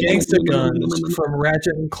gangster guns from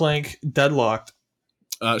Ratchet and Clank Deadlocked.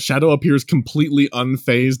 Shadow appears completely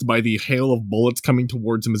unfazed by the hail of bullets coming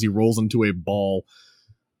towards him as he rolls into a ball.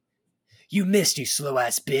 You missed, you slow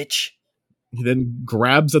ass bitch. He then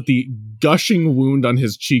grabs at the gushing wound on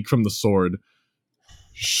his cheek from the sword.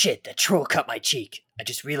 Shit, the troll cut my cheek. I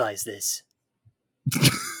just realized this.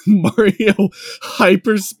 Mario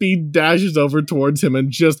hyperspeed dashes over towards him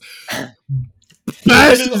and just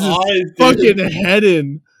bashes his fucking head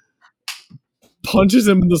in. Punches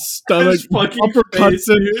him in the stomach, His fucking uppercuts face,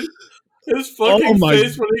 him. dude. His fucking Oh my-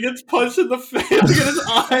 face when he gets punched in the face. Look at his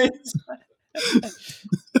eyes.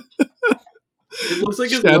 It looks like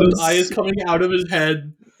his Shadow's- left eye is coming out of his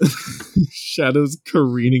head. Shadows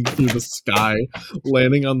careening through the sky,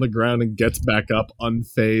 landing on the ground and gets back up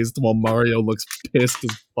unfazed while Mario looks pissed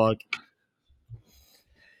as fuck.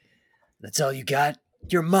 That's all you got?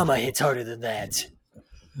 Your mama hits harder than that.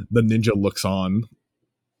 The ninja looks on.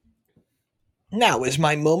 Now is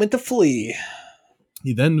my moment to flee.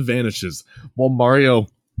 He then vanishes while Mario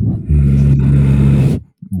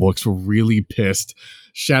looks really pissed.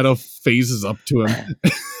 Shadow phases up to him.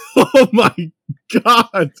 Oh my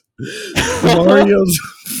god! Mario's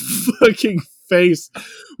fucking face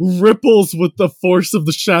ripples with the force of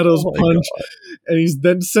the Shadow's Oh my punch, and he's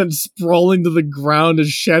then sent sprawling to the ground as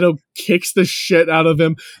Shadow kicks the shit out of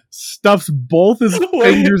him, stuffs both his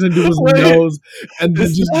fingers into his nose, and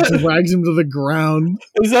then just drags him to the ground.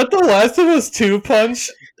 Is that the Last of Us 2 punch?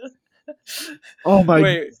 Oh my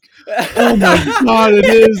Wait. Oh my god,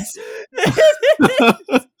 it is!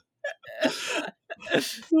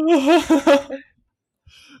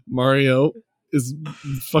 Mario is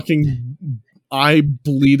fucking eye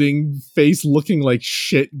bleeding, face looking like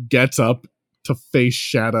shit, gets up to face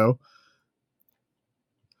Shadow.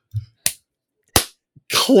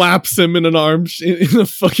 Claps him in an arm, in a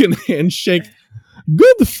fucking handshake.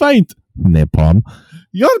 Good fight, Nippon.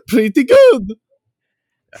 You're pretty good.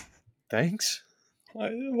 Thanks. Why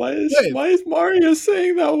is Mario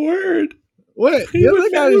saying that word? What? He The other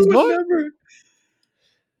would guy never- is would not. never.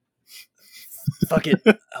 Fuck it.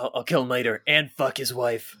 I'll kill him later and fuck his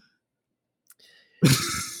wife.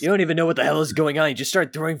 You don't even know what the hell is going on. You just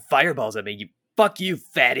start throwing fireballs at me. Fuck you,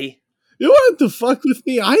 fatty. You want to fuck with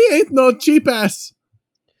me? I ain't no cheap ass.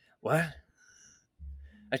 What?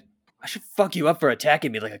 I should fuck you up for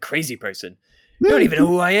attacking me like a crazy person. You don't even know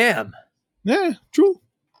who I am. Yeah, true.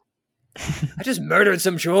 I just murdered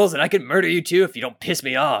some trolls and I could murder you too if you don't piss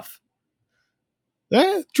me off.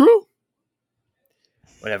 Yeah, true.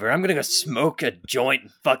 Whatever, I'm gonna go smoke a joint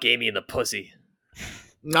and fuck Amy in the pussy.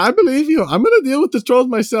 I believe you. I'm gonna deal with the trolls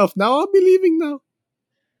myself. Now I'll be leaving now.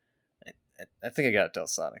 I think I gotta tell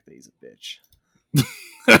Sonic that he's a bitch.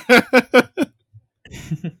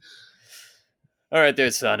 Alright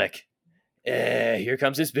there, Sonic. Here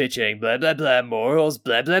comes this bitching. Blah blah blah. Morals.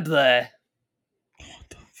 Blah blah blah.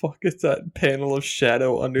 Fuck is that panel of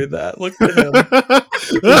shadow under that? Look at him.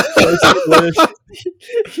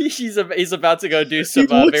 He's about to go do some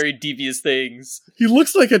looks- very devious things. He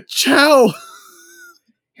looks like a chow.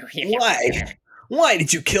 Why? Why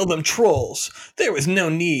did you kill them trolls? There was no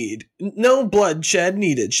need. No bloodshed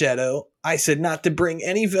needed, Shadow. I said not to bring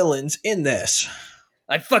any villains in this.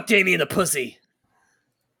 I fucked Amy in the pussy.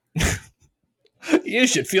 You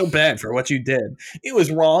should feel bad for what you did. It was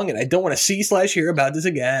wrong, and I don't want to see/hear about this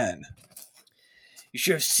again. You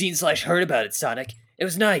should have seen/heard about it, Sonic. It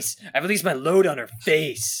was nice. I released my load on her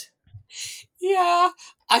face. Yeah,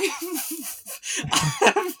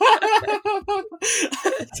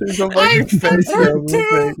 There's a I've fucking face been there hurt of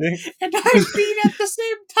too, the and I beat at the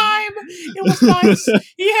same time. It was nice.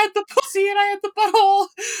 He had the pussy and I had the butthole.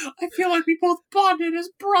 I feel like we both bonded as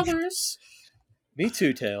brothers. Me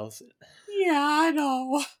too, Tails. Yeah, I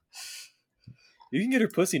know. You can get her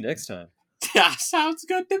pussy next time. Yeah, sounds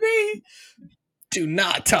good to me. Do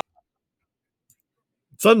not talk.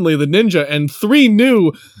 Suddenly, the ninja and 3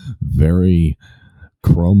 new, very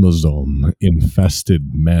chromosome-infested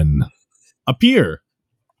men appear.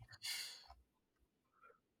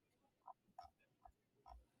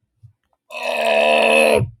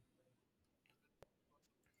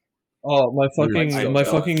 Oh, my fucking, I my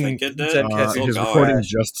don't fucking think it did. Zencaster Still His going. recording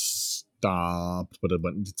just stopped, but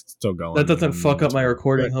it's still going. That doesn't fuck up my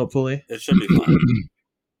recording, hopefully. It should be fine.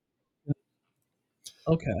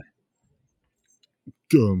 Okay.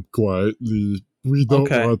 Come quietly. We don't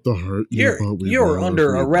Okay. want to hurt you. but we You're will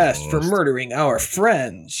under if we arrest for must. murdering our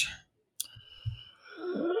friends.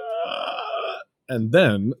 And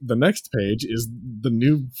then the next page is the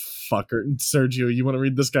new fucker. Sergio, you want to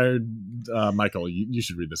read this guy, or Michael? You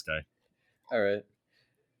should read this guy. All right.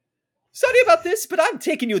 Sorry about this, but I'm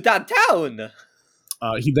taking you downtown.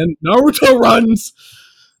 He then Naruto runs.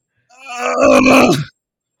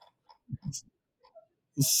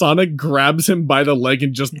 Sonic grabs him by the leg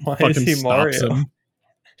and just Why is fucking he stops Mario? him.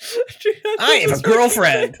 I have a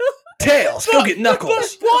girlfriend. Tails, go get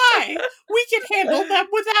Knuckles. But why? We can handle them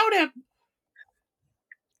without him.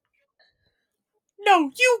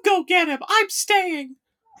 No, you go get him. I'm staying.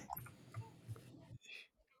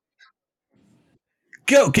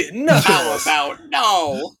 Go get How Knuckles. about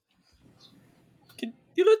no? Can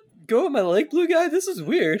you let go of my leg, blue guy? This is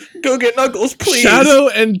weird. Go get Knuckles, please. Shadow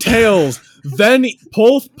and Tails then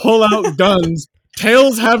both pull out guns.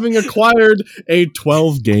 Tails having acquired a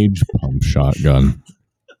 12-gauge pump shotgun.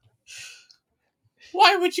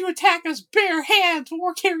 Why would you attack us bare hands when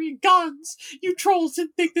we're carrying guns? You trolls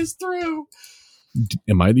didn't think this through.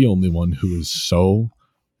 Am I the only one who is so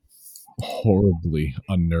horribly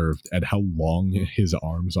unnerved at how long his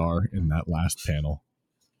arms are in that last panel?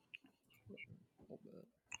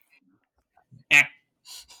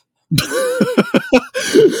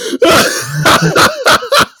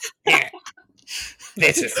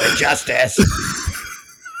 This is for justice.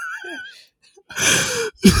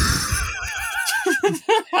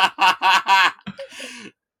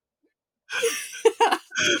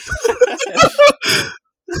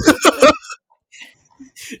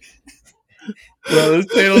 Bro, this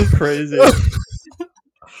panel's crazy.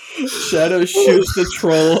 Shadow shoots the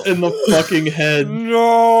troll in the fucking head. No.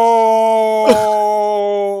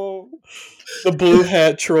 The blue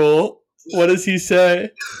hat troll. What does he say?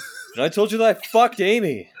 And I told you that I fucked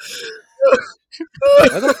Amy.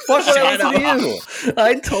 Why the fuck would I listen to you?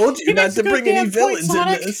 I told you He not makes to a good bring any damn point, villains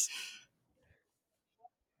Sonic. in this.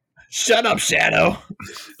 Shut up, Shadow.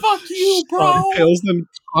 Fuck you, bro. Tails then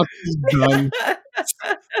cocks his gun.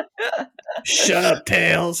 Shut up,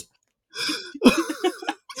 Tails. Oh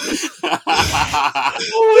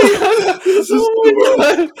Oh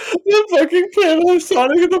my god. The fucking panel of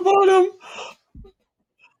Sonic at the bottom.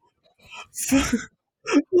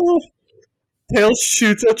 Tails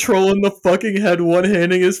shoots a troll in the fucking head,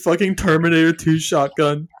 one-handing his fucking Terminator 2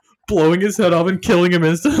 shotgun, blowing his head off and killing him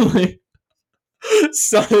instantly.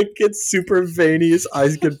 Sonic gets super veiny, his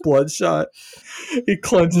eyes get bloodshot. He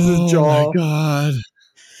clenches his jaw. Oh my god.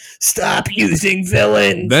 Stop using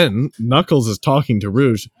villains! Then Knuckles is talking to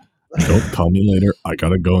Rouge. Don't call me later. I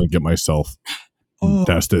gotta go and get myself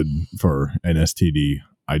tested for an STD.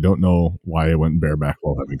 I don't know why I went bareback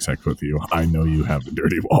while having sex with you. I know you have a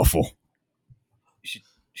dirty waffle.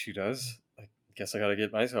 She does? I guess I gotta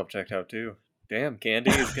get myself checked out too. Damn,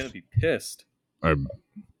 Candy is gonna be pissed. Are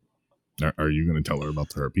you gonna tell her about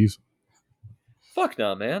the herpes? Fuck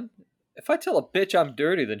nah, man. If I tell a bitch I'm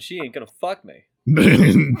dirty, then she ain't gonna fuck me.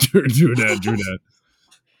 True that.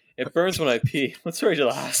 It burns when I pee. Let's hurry to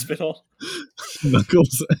the hospital.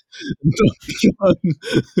 Knuckles on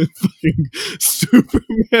fucking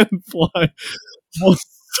Superman fly.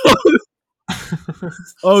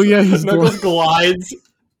 Oh yeah, he's Knuckles glides.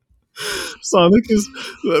 Sonic is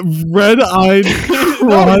red-eyed, No,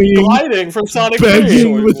 crying, he's gliding from Sonic 3.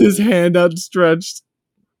 begging with his hand outstretched.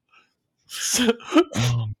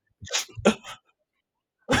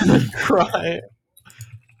 Cry.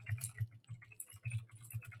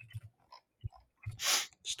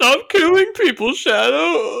 Stop killing people,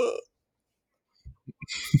 Shadow.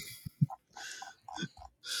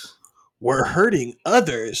 We're hurting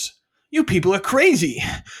others. You people are crazy.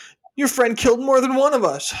 Your friend killed more than one of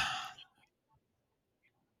us.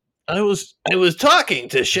 I was talking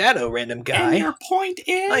to Shadow, random guy. And your point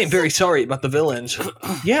is? I am very sorry about the villains.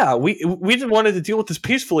 Yeah, we didn't wanted to deal with this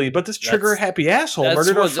peacefully, but this trigger-happy asshole That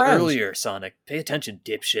murdered our was friends. earlier, Sonic. Pay attention,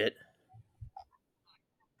 dipshit.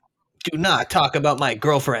 Do not talk about my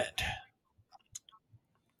girlfriend.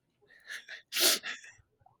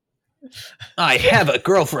 I have a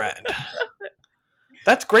girlfriend.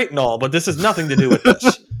 That's great and all, but this has nothing to do with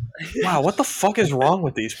this. Wow, what the fuck is wrong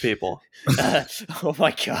with these people? Oh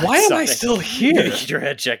my god. Why am I Sonic. still You gotta here? get your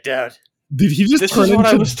head checked out. Did he just This turn is what I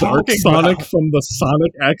into was Dark talking Sonic about. from the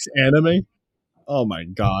Sonic X anime? Oh my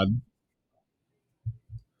god.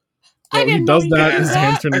 I Well, he didn't know does he that, could his do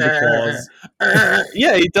hands that. turn into claws.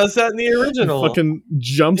 Yeah, he does that in the He original. fucking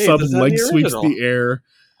jumps Hey, up does and that in leg the sweeps original. the air,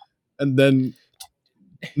 and then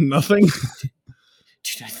nothing.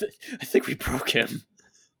 Dude, I think we broke him.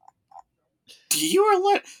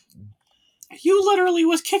 You literally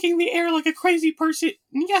was kicking the air like a crazy person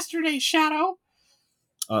yesterday, Shadow.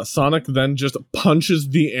 Sonic then just punches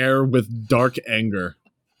the air with dark anger.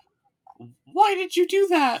 Why did you do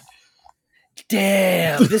that?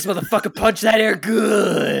 Damn, this motherfucker punched that air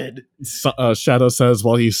good. Shadow says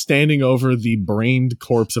while he's standing over the brained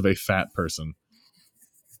corpse of a fat person.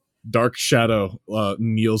 Dark Shadow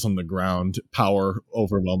kneels on the ground, power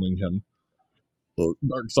overwhelming him.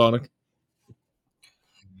 Dark Sonic.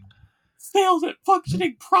 Failed at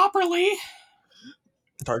functioning properly.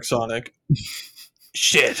 Dark Sonic.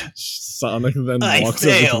 Shit. Sonic then I walks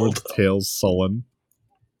over failed. towards Tails, sullen.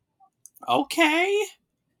 Okay.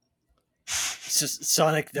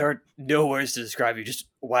 Sonic, there are no words to describe you. Just,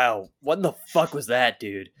 wow. What in the fuck was that,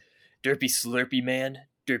 dude? Derpy Slurpy Man?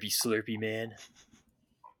 Derpy Slurpy Man?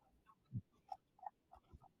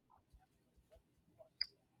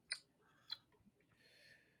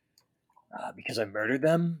 Because I murdered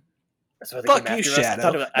them? That's why they Fuck came you, after us? I Shadow.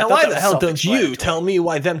 thought I Now thought why that the was hell don't you self-explanatory. tell me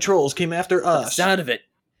why them trolls came after But the us? sound of it.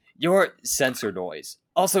 Your sensor noise.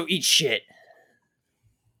 Also, eat shit.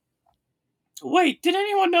 Wait, did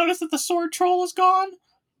anyone notice that the sword troll is gone?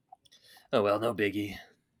 Oh well, no biggie.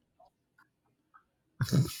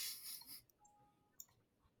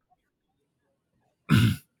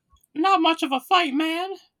 Not much of a fight, man.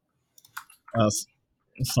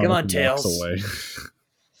 Sonic on, walks Tails. away.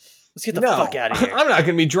 Let's get the No, fuck out of here. I'm not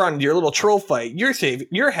going to be drawn into your little troll fight.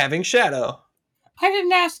 You're having Shadow. I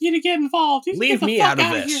didn't ask you to get involved. You can Leave get the me fuck out of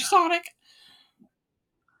outta this. here, Sonic.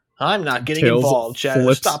 I'm not getting Tails involved, Shadow.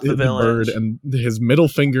 flips Stop the the villains. bird, and his middle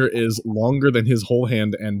finger is longer than his whole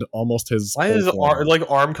hand and almost his. Why whole is his forearm.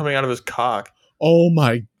 arm coming out of his cock? Oh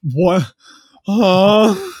my! What?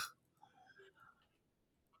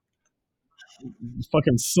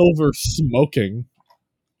 Fucking Silver smoking.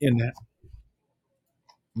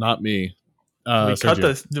 Not me. we cut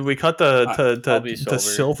Sergio. I'll be to Silver.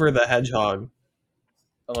 Silver the Hedgehog.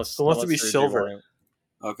 Unless Who wants to be Sergio Silver? won't.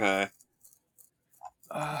 Okay.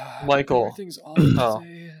 Michael. Everything's off Oh.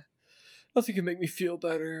 today. Nothing can make me feel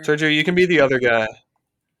better. Sergio, you can be the other guy.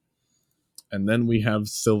 And then we have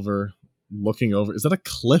Silver looking over. Is that a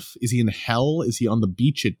cliff? Is he in hell? Is he on the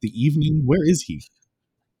beach at the evening? Where is he?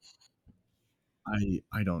 I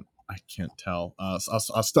can't tell.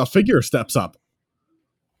 A figure steps up.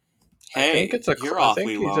 Hey, think it's a you're I think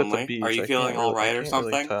awfully he's at the lonely. beach. Are you I feeling can't all really- I right or can't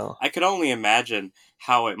really something? tell. I could only imagine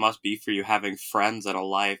how it must be for you having friends and a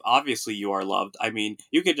life. Obviously, you are loved. I mean,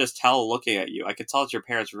 you could just tell looking at you. I could tell that your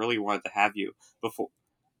parents really wanted to have you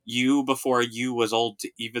before you was old to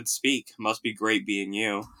even speak. Must be great being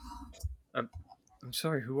you. I'm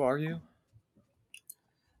sorry, who are you?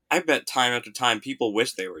 I bet time after time people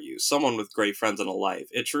wish they were you. Someone with great friends and a life.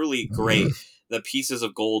 It's truly great that pieces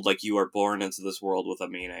of gold like you are born into this world with a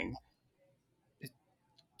meaning.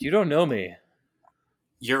 You don't know me.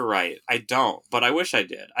 You're right. I don't, but I wish I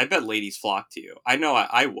did. I bet ladies flock to you. I know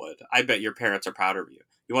I would. I bet your parents are proud of you.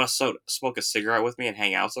 You want to smoke a cigarette with me and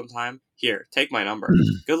hang out sometime? Here, take my number.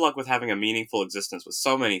 Good luck with having a meaningful existence with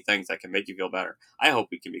so many things that can make you feel better. I hope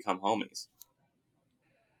we can become homies.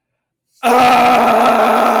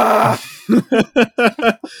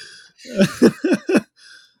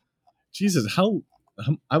 Jesus,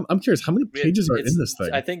 I'm curious, how many pages are in this thing?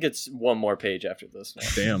 I think it's one more page after this one.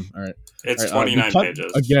 Damn. All right. It's All right, we 29 cut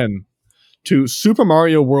pages. Again, to Super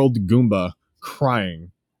Mario World Goomba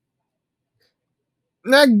crying.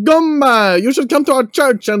 Now, Goomba, you should come to our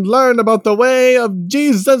church and learn about the way of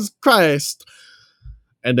Jesus Christ.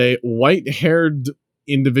 And a white-haired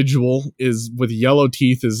individual with yellow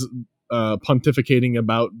teeth is pontificating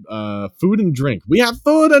about food and drink. We have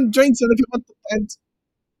food and drinks, and if you want to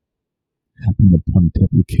happen to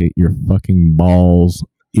pontificate your fucking balls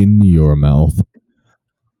in your mouth.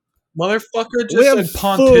 Motherfucker We have just said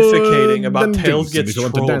pontificating food about and Tails drinks, and gets if you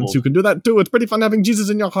want to dance, trolled. you can do that too. It's pretty fun having Jesus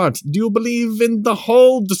in your heart. Do you believe in the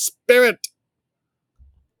Holy Spirit?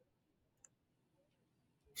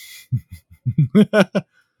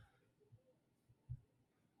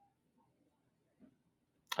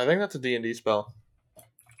 I think that's a D&D spell.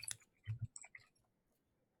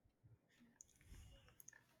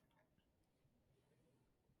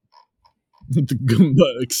 The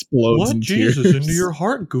Goomba explodes What in Jesus tears. into your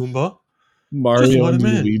heart, Goomba? Mario let and him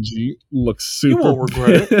in. Luigi look You super won't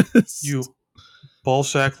regret it. pissed. You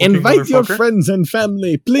ballsack looking Invite your motherfucker. friends and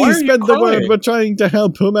family. Why Please are you spread the word. crying? We're trying to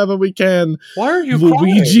help whomever we can. Why are you crying?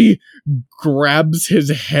 Luigi grabs his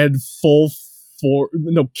head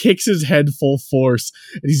kicks his head full force,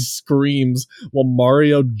 and he screams while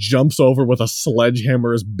Mario jumps over with a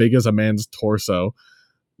sledgehammer as big as a man's torso.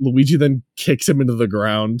 Luigi then kicks him into the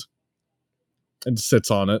ground and sits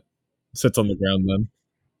on the ground then.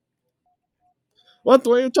 What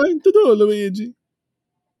were you trying to do, Luigi?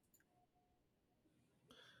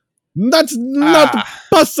 That's not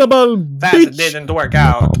possible, That bitch! didn't work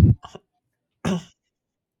out.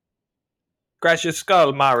 Crash your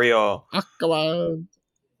skull, Mario.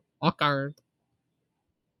 Awkward.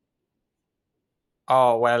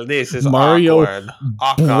 Oh, well, this is Mario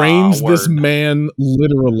awkward. Brains this Awkward. man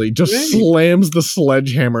literally. Just Hey. slams the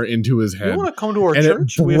sledgehammer into his You head. want to come to our And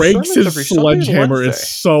church? it We have breaks sermons his every Sunday and sledgehammer. It's Wednesday.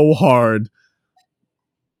 so hard.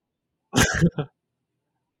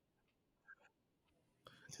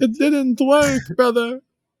 It didn't work, brother.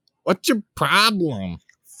 What's your problem?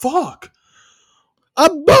 Fuck.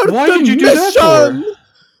 Abort Why the did you do that mission! for?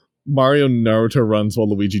 Mario and Naruto runs while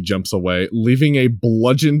Luigi jumps away, leaving a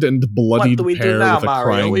bludgeoned and bloodied pair with a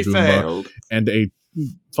crying Goomba and a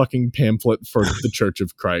fucking pamphlet for the Church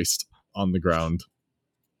of Christ on the ground.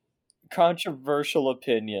 Controversial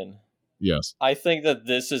opinion. Yes. I think that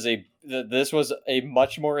this was a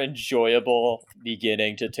much more enjoyable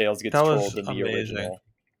beginning to Tails Gets That was Trolled than the amazing. original.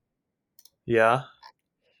 Yeah.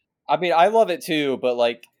 I mean, I love it too, but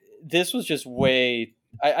like this was just way.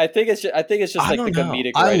 I think it's just I like don't the know.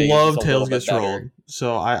 comedic I writing. love is just a Tails little Gets bit better. Trolled,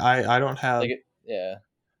 so I don't have. Like yeah.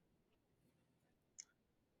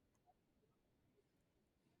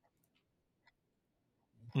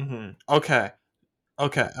 Okay.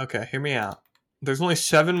 Hear me out. There's only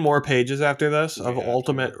 7 more pages after this of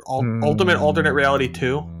Ultimate Alternate Reality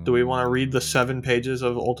 2. Do we want to read the 7 pages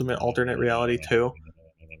of Ultimate Alternate Reality 2?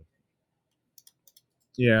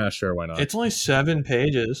 Yeah, sure, why not? It's only 7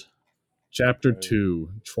 pages. Chapter 2,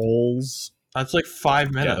 Trolls That's like 5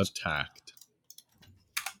 get minutes. attacked.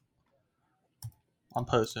 I'm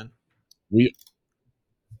posting. We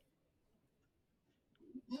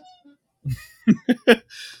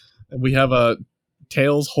have a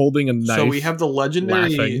Tails holding a knife. So we have the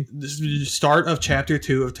legendary start of Chapter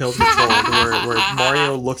 2 of Tails Gets Trolled, where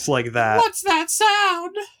Mario looks like that. What's that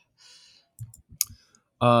sound?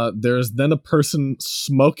 There's then a person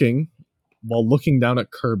smoking while looking down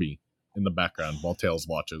at Kirby in the background while Tails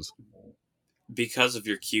watches. Because of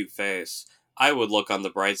your cute face, I would look on the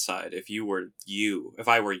bright side if I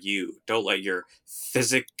were you. Don't let your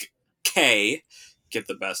physic K get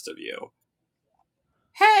the best of you.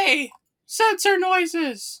 Hey! Censor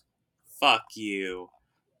noises! Fuck you.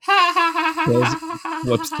 Ha ha ha ha Tails ha ha.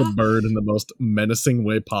 flips the bird in the most menacing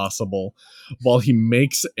way possible while he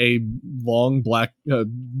makes a long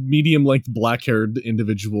medium-length black-haired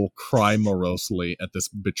individual cry morosely at this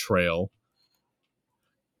betrayal.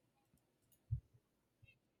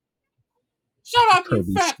 Shut up, Kirby's.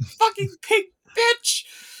 you fat fucking pig bitch!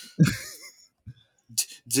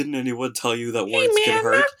 Didn't anyone tell you that words can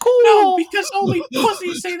hurt? Cool. No, because only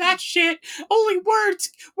pussies say that shit. Only words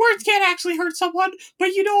can't actually hurt someone, but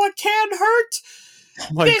you know what can hurt? Oh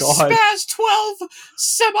my This god. Spaz 12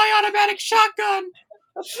 semi-automatic shotgun.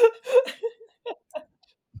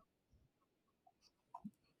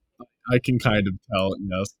 I can kind of tell,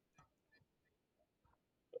 yes.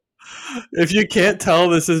 If you can't tell,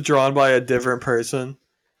 this is drawn by a different person.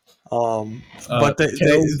 But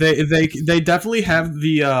Tails, they definitely have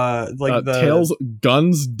the the Tails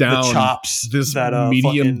guns down the chops this that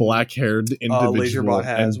medium fucking, black-haired individual Laserbot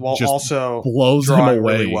has, and while just also blows him drawing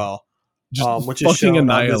away. really well. Just Which is fucking shown on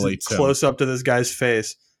this annihilates him. close up to this guy's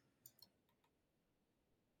face.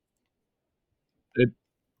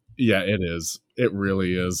 Yeah, it is. It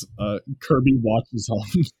really is. Kirby watches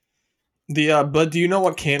him. But do you know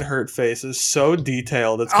what can hurt face is so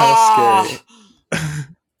detailed? It's kind of scary.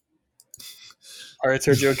 All right,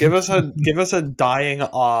 Sergio, give us a dying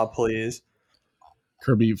awe, please.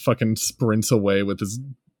 Kirby fucking sprints away with his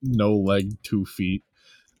no leg 2 feet.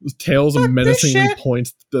 Tails menacingly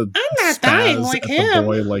points the spaz at the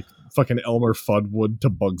boy like fucking Elmer Fudd would to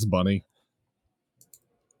Bugs Bunny.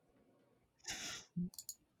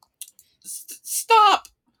 Stop!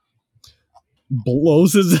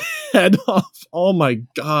 Blows his head off. Oh my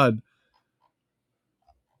god.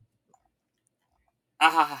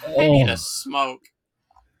 I need a smoke.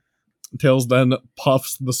 Tails then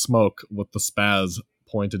puffs the smoke with the spaz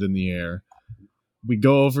pointed in the air. We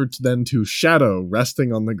go over to Shadow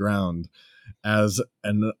resting on the ground as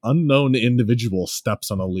an unknown individual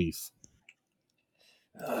steps on a leaf.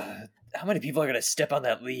 How many people are going to step on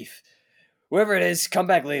that leaf? Whoever it is, come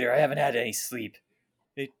back later. I haven't had any sleep.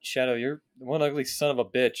 Hey, Shadow, you're one ugly son of a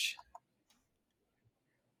bitch.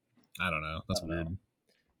 I don't know. That's weird.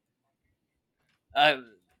 I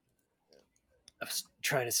was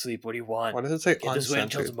trying to sleep. What do you want? Why does it say Can't this wait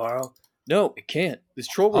until uncensored? tomorrow? No, it can't. This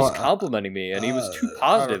troll was complimenting me, and he was too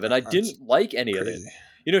positive, and I didn't like any of it. Crazy.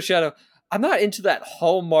 You know, Shadow, I'm not into that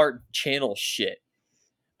Hallmark Channel shit.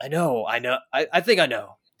 I know. I think I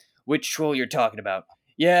know. Which troll you're talking about.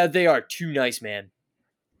 Yeah, they are too nice, man.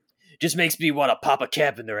 Just makes me want to pop a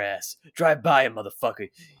cap in their ass. Drive by 'em, motherfucker.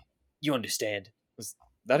 You understand. Was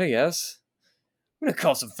that a yes? I'm gonna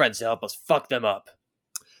call some friends to help us fuck them up.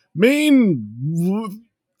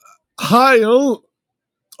 Heil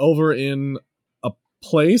over in a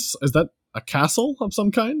place. Is that a castle of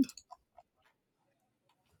some kind?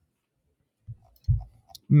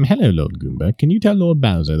 Hello, Lord Goomba. Can you tell Lord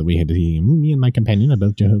Bowser that we had me and my companion are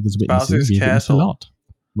both Jehovah's Witnesses? Bowser's We have witnessed a Castle. lot.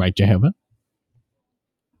 Right, Jehovah?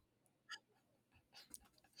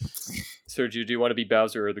 Sergio, do you want to be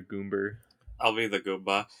Bowser or the Goomba? I'll be the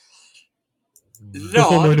Goomba. That's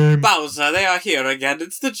not my Lord name. Bowser, they are here again.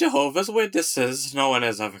 It's the Jehovah's Witnesses. No one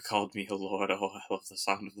has ever called me a lord. Oh, I love the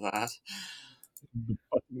sound of that.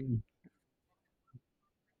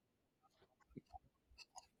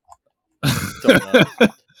 Don't know.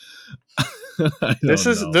 I This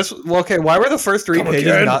don't is know. this. Well, okay, why were the first 3 Come pages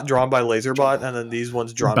again? not drawn by Laserbot, and then these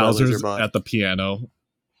ones drawn Bowser's by Laserbot? at the piano.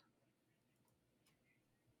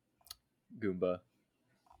 Goomba.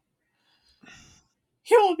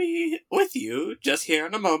 He will be with you just here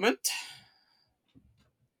in a moment.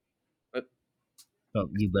 Oh,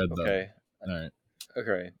 you read that. Okay. All right.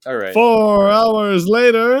 Okay. All right. 4 hours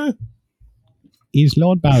later. Is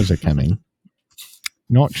Lord Bowser coming?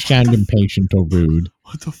 Not sound impatient or rude,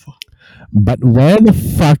 What the fuck? but where the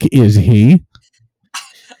fuck is he?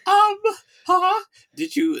 Huh?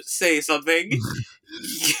 Did you say something?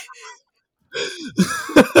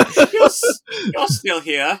 You're still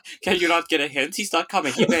here. Can you not get a hint? He's not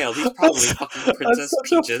coming. He bailed. He's probably fucking Princess That's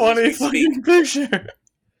such Peaches. a funny as we speak. fucking picture.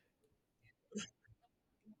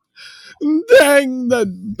 Dang,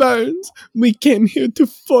 that burns. We came here to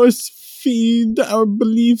force feed our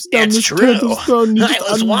beliefs down It's this true. turtle's throat. You I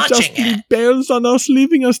just was watching unjustly it. bails on us,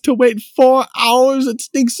 leaving us to wait 4 hours. It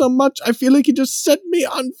stinks so much. I feel like you just set me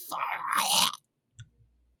on fire.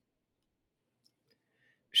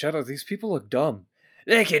 Shadow, these people look dumb.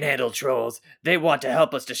 They can handle trolls. They want to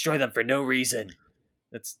help us destroy them for no reason.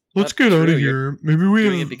 That's Let's not get out true. of here. Maybe we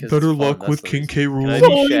doing it have because better it's fun, luck that's with the King reason. K. Rool I be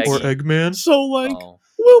or Shaggy? Eggman. So, like, Oh.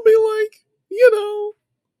 we'll be like, you know,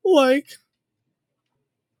 like,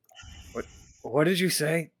 What did you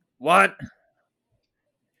say? What?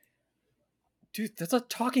 Dude, that's a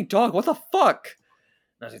talking dog. What the fuck?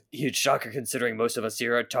 Not a huge shocker considering most of us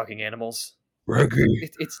here are talking animals.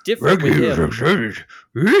 Reggie. It's different with him excited.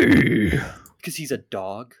 because he's a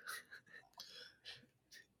dog.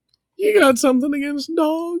 you got something against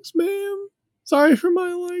dogs, man. Sorry for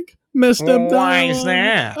my, like, messed up Why is dialogue.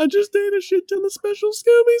 that? I just ate a shit ton of special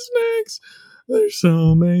Scooby snacks. They're so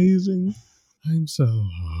amazing. I'm so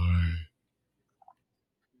high.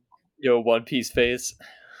 Yo, One Piece face.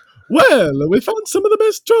 Well, we found some of the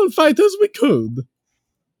best troll fighters we could.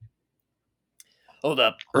 Hold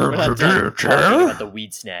up. We're not done talking about the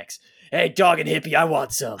weed snacks. Hey, dog and hippie, I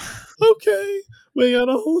want some. Okay, we got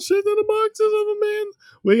a whole shit ton of boxes of them, man.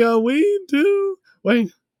 We got weed too.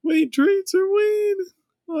 Wait, weed treats or weed?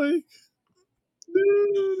 Like,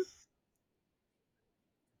 dude.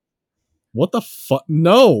 What the fuck?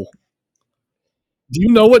 No. Do you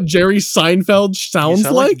know what Jerry Seinfeld sounds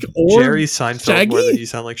sound like? Or Jerry Seinfeld more Shaggy? than you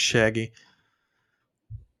sound like Shaggy.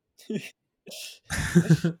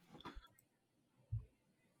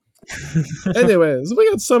 Anyways, we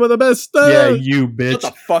got some of the best. Yeah, you Shut bitch.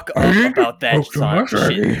 the fuck up about that Okay, song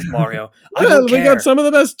Shaggy. shit, Mario. I Well, don't we care. got some of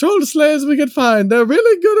the best troll slayers we could find. They're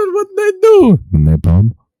really good at what they do.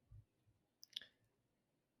 Napalm.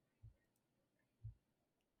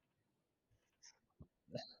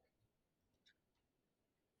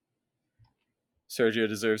 Sergio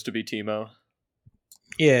deserves to be Timo.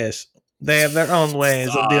 Yes. They have their own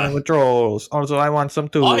ways of dealing with trolls. Also, I want some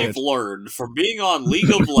too. I've learned from being on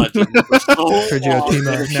League of Legends for so Sergio, long Timo,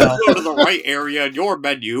 that if no. you go to the right area in your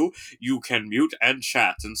menu, you can mute and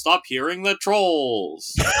chat and stop hearing the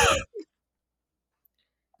trolls.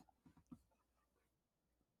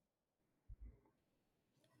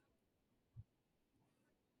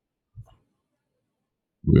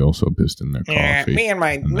 We also pissed in their coffee. me and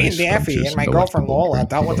nice Daffy French's and my and girlfriend delectable Lola drink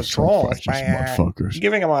dealt with the for those trolls self-righteous by motherfuckers.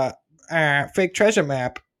 giving them a fake treasure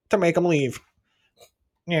map to make them leave.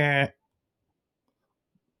 Yeah.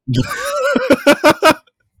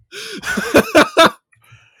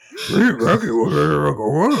 Can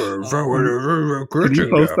you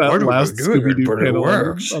post that last Scooby Doo panel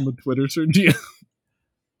on the Twitter, Sergio?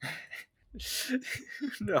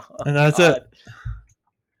 No. And that's God. it.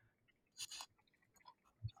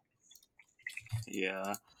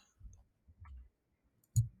 Yeah.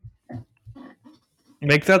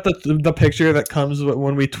 Make that the picture that comes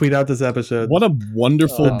when we tweet out this episode. What a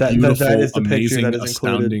wonderful, That beautiful, is the picture amazing, that is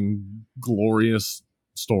included. astounding, glorious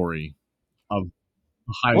story of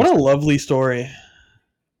the highest. What a lovely story.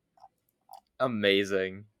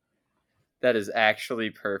 Amazing. That is actually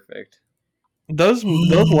perfect. Those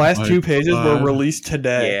last my 2 pages God. were released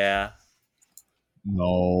today. Yeah.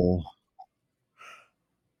 No.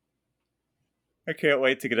 I can't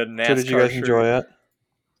wait to get a NASCAR So did you guys shirt. enjoy it?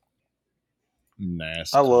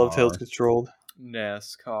 NASCAR. I love Tales Gets Trolled.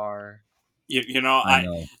 NASCAR. You know, I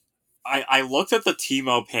know. I looked at the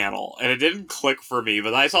Timo panel and it didn't click for me,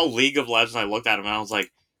 but I saw League of Legends. I looked at him and I was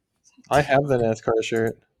like, I have the NASCAR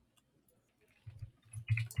shirt.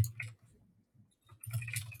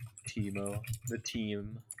 Teemo, the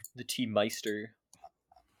team meister.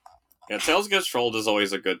 Yeah, Tails Gets Trolled is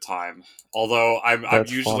always a good time. Although I'm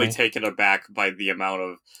That's usually funny. taken aback by the amount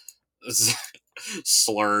of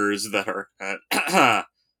slurs that are.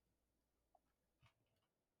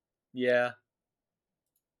 Yeah.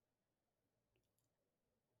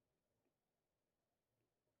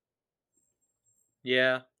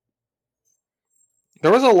 Yeah.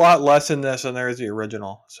 There was a lot less in this than there is the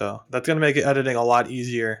original, so that's gonna make editing a lot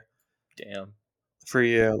easier Damn. for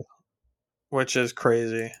you, which is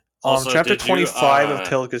crazy. Also, Chapter did you, 25 of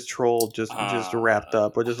Tails Gets Trolled just wrapped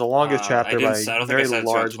up, which is the longest chapter by I a don't think very I said it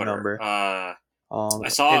large on Twitter. number. I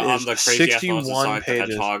saw It on is the Crazy Ass Moments of 61 Sonic the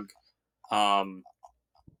pages. Hedgehog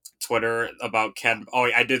Twitter about Ken. Oh,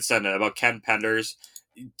 I did send it about Ken Penders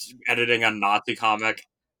editing a Nazi comic.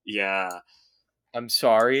 Yeah. I'm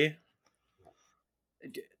sorry.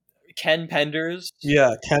 Ken Penders.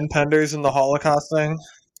 Yeah, Ken Penders in the Holocaust thing.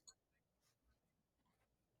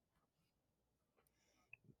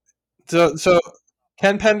 So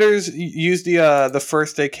Ken Penders used the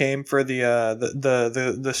first they came for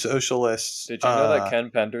the socialists. Did you know that Ken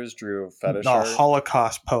Penders drew fetish the art?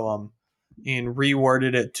 Holocaust poem and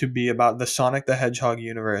reworded it to be about the Sonic the Hedgehog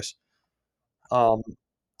universe.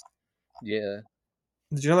 Yeah.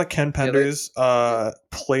 Did you know that Ken Yeah, Penders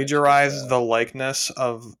plagiarized the likeness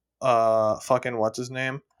of fucking what's his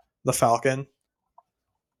name? The Falcon.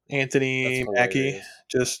 Anthony That's Mackie, hilarious.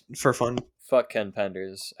 just for fun. Fuck Ken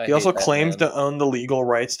Penders. I He also hate that claims man. to own the legal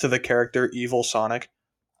rights to the character Evil Sonic.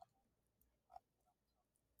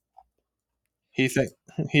 He thinks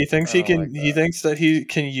I don't like he that. thinks that he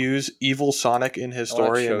can use Evil Sonic in his I wanna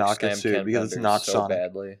story and not get chokeslam sued Ken because it's Penders not so Sonic.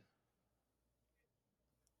 badly.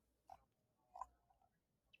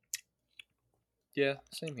 Yeah,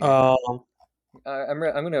 same here. I'm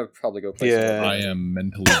gonna probably go play some more. I am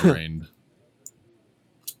mentally drained.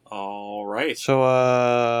 All right. So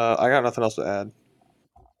I got nothing else to add.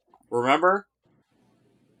 Remember?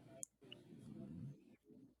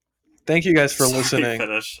 Thank you guys for Sorry, listening.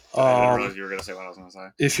 finish. I didn't realize you were gonna say what I was gonna say.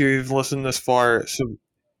 If you've listened this far, so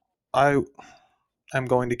I'm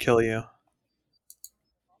going to kill you.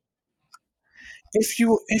 If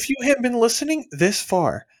you have been listening this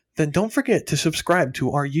far, then don't forget to subscribe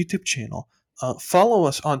to our YouTube channel, follow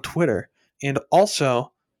us on Twitter, and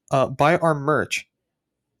also buy our merch.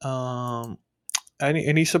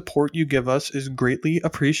 Any support you give us is greatly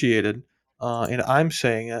appreciated. And I'm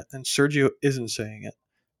saying it, and Sergio isn't saying it.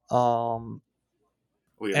 And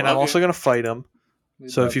I'm also going to fight him.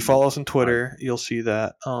 So if you follow us on Twitter, you'll see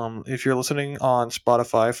that. If you're listening on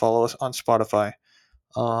Spotify, follow us on Spotify.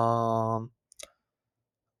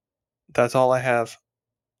 That's all I have.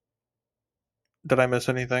 Did I miss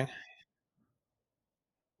anything?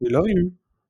 We love you.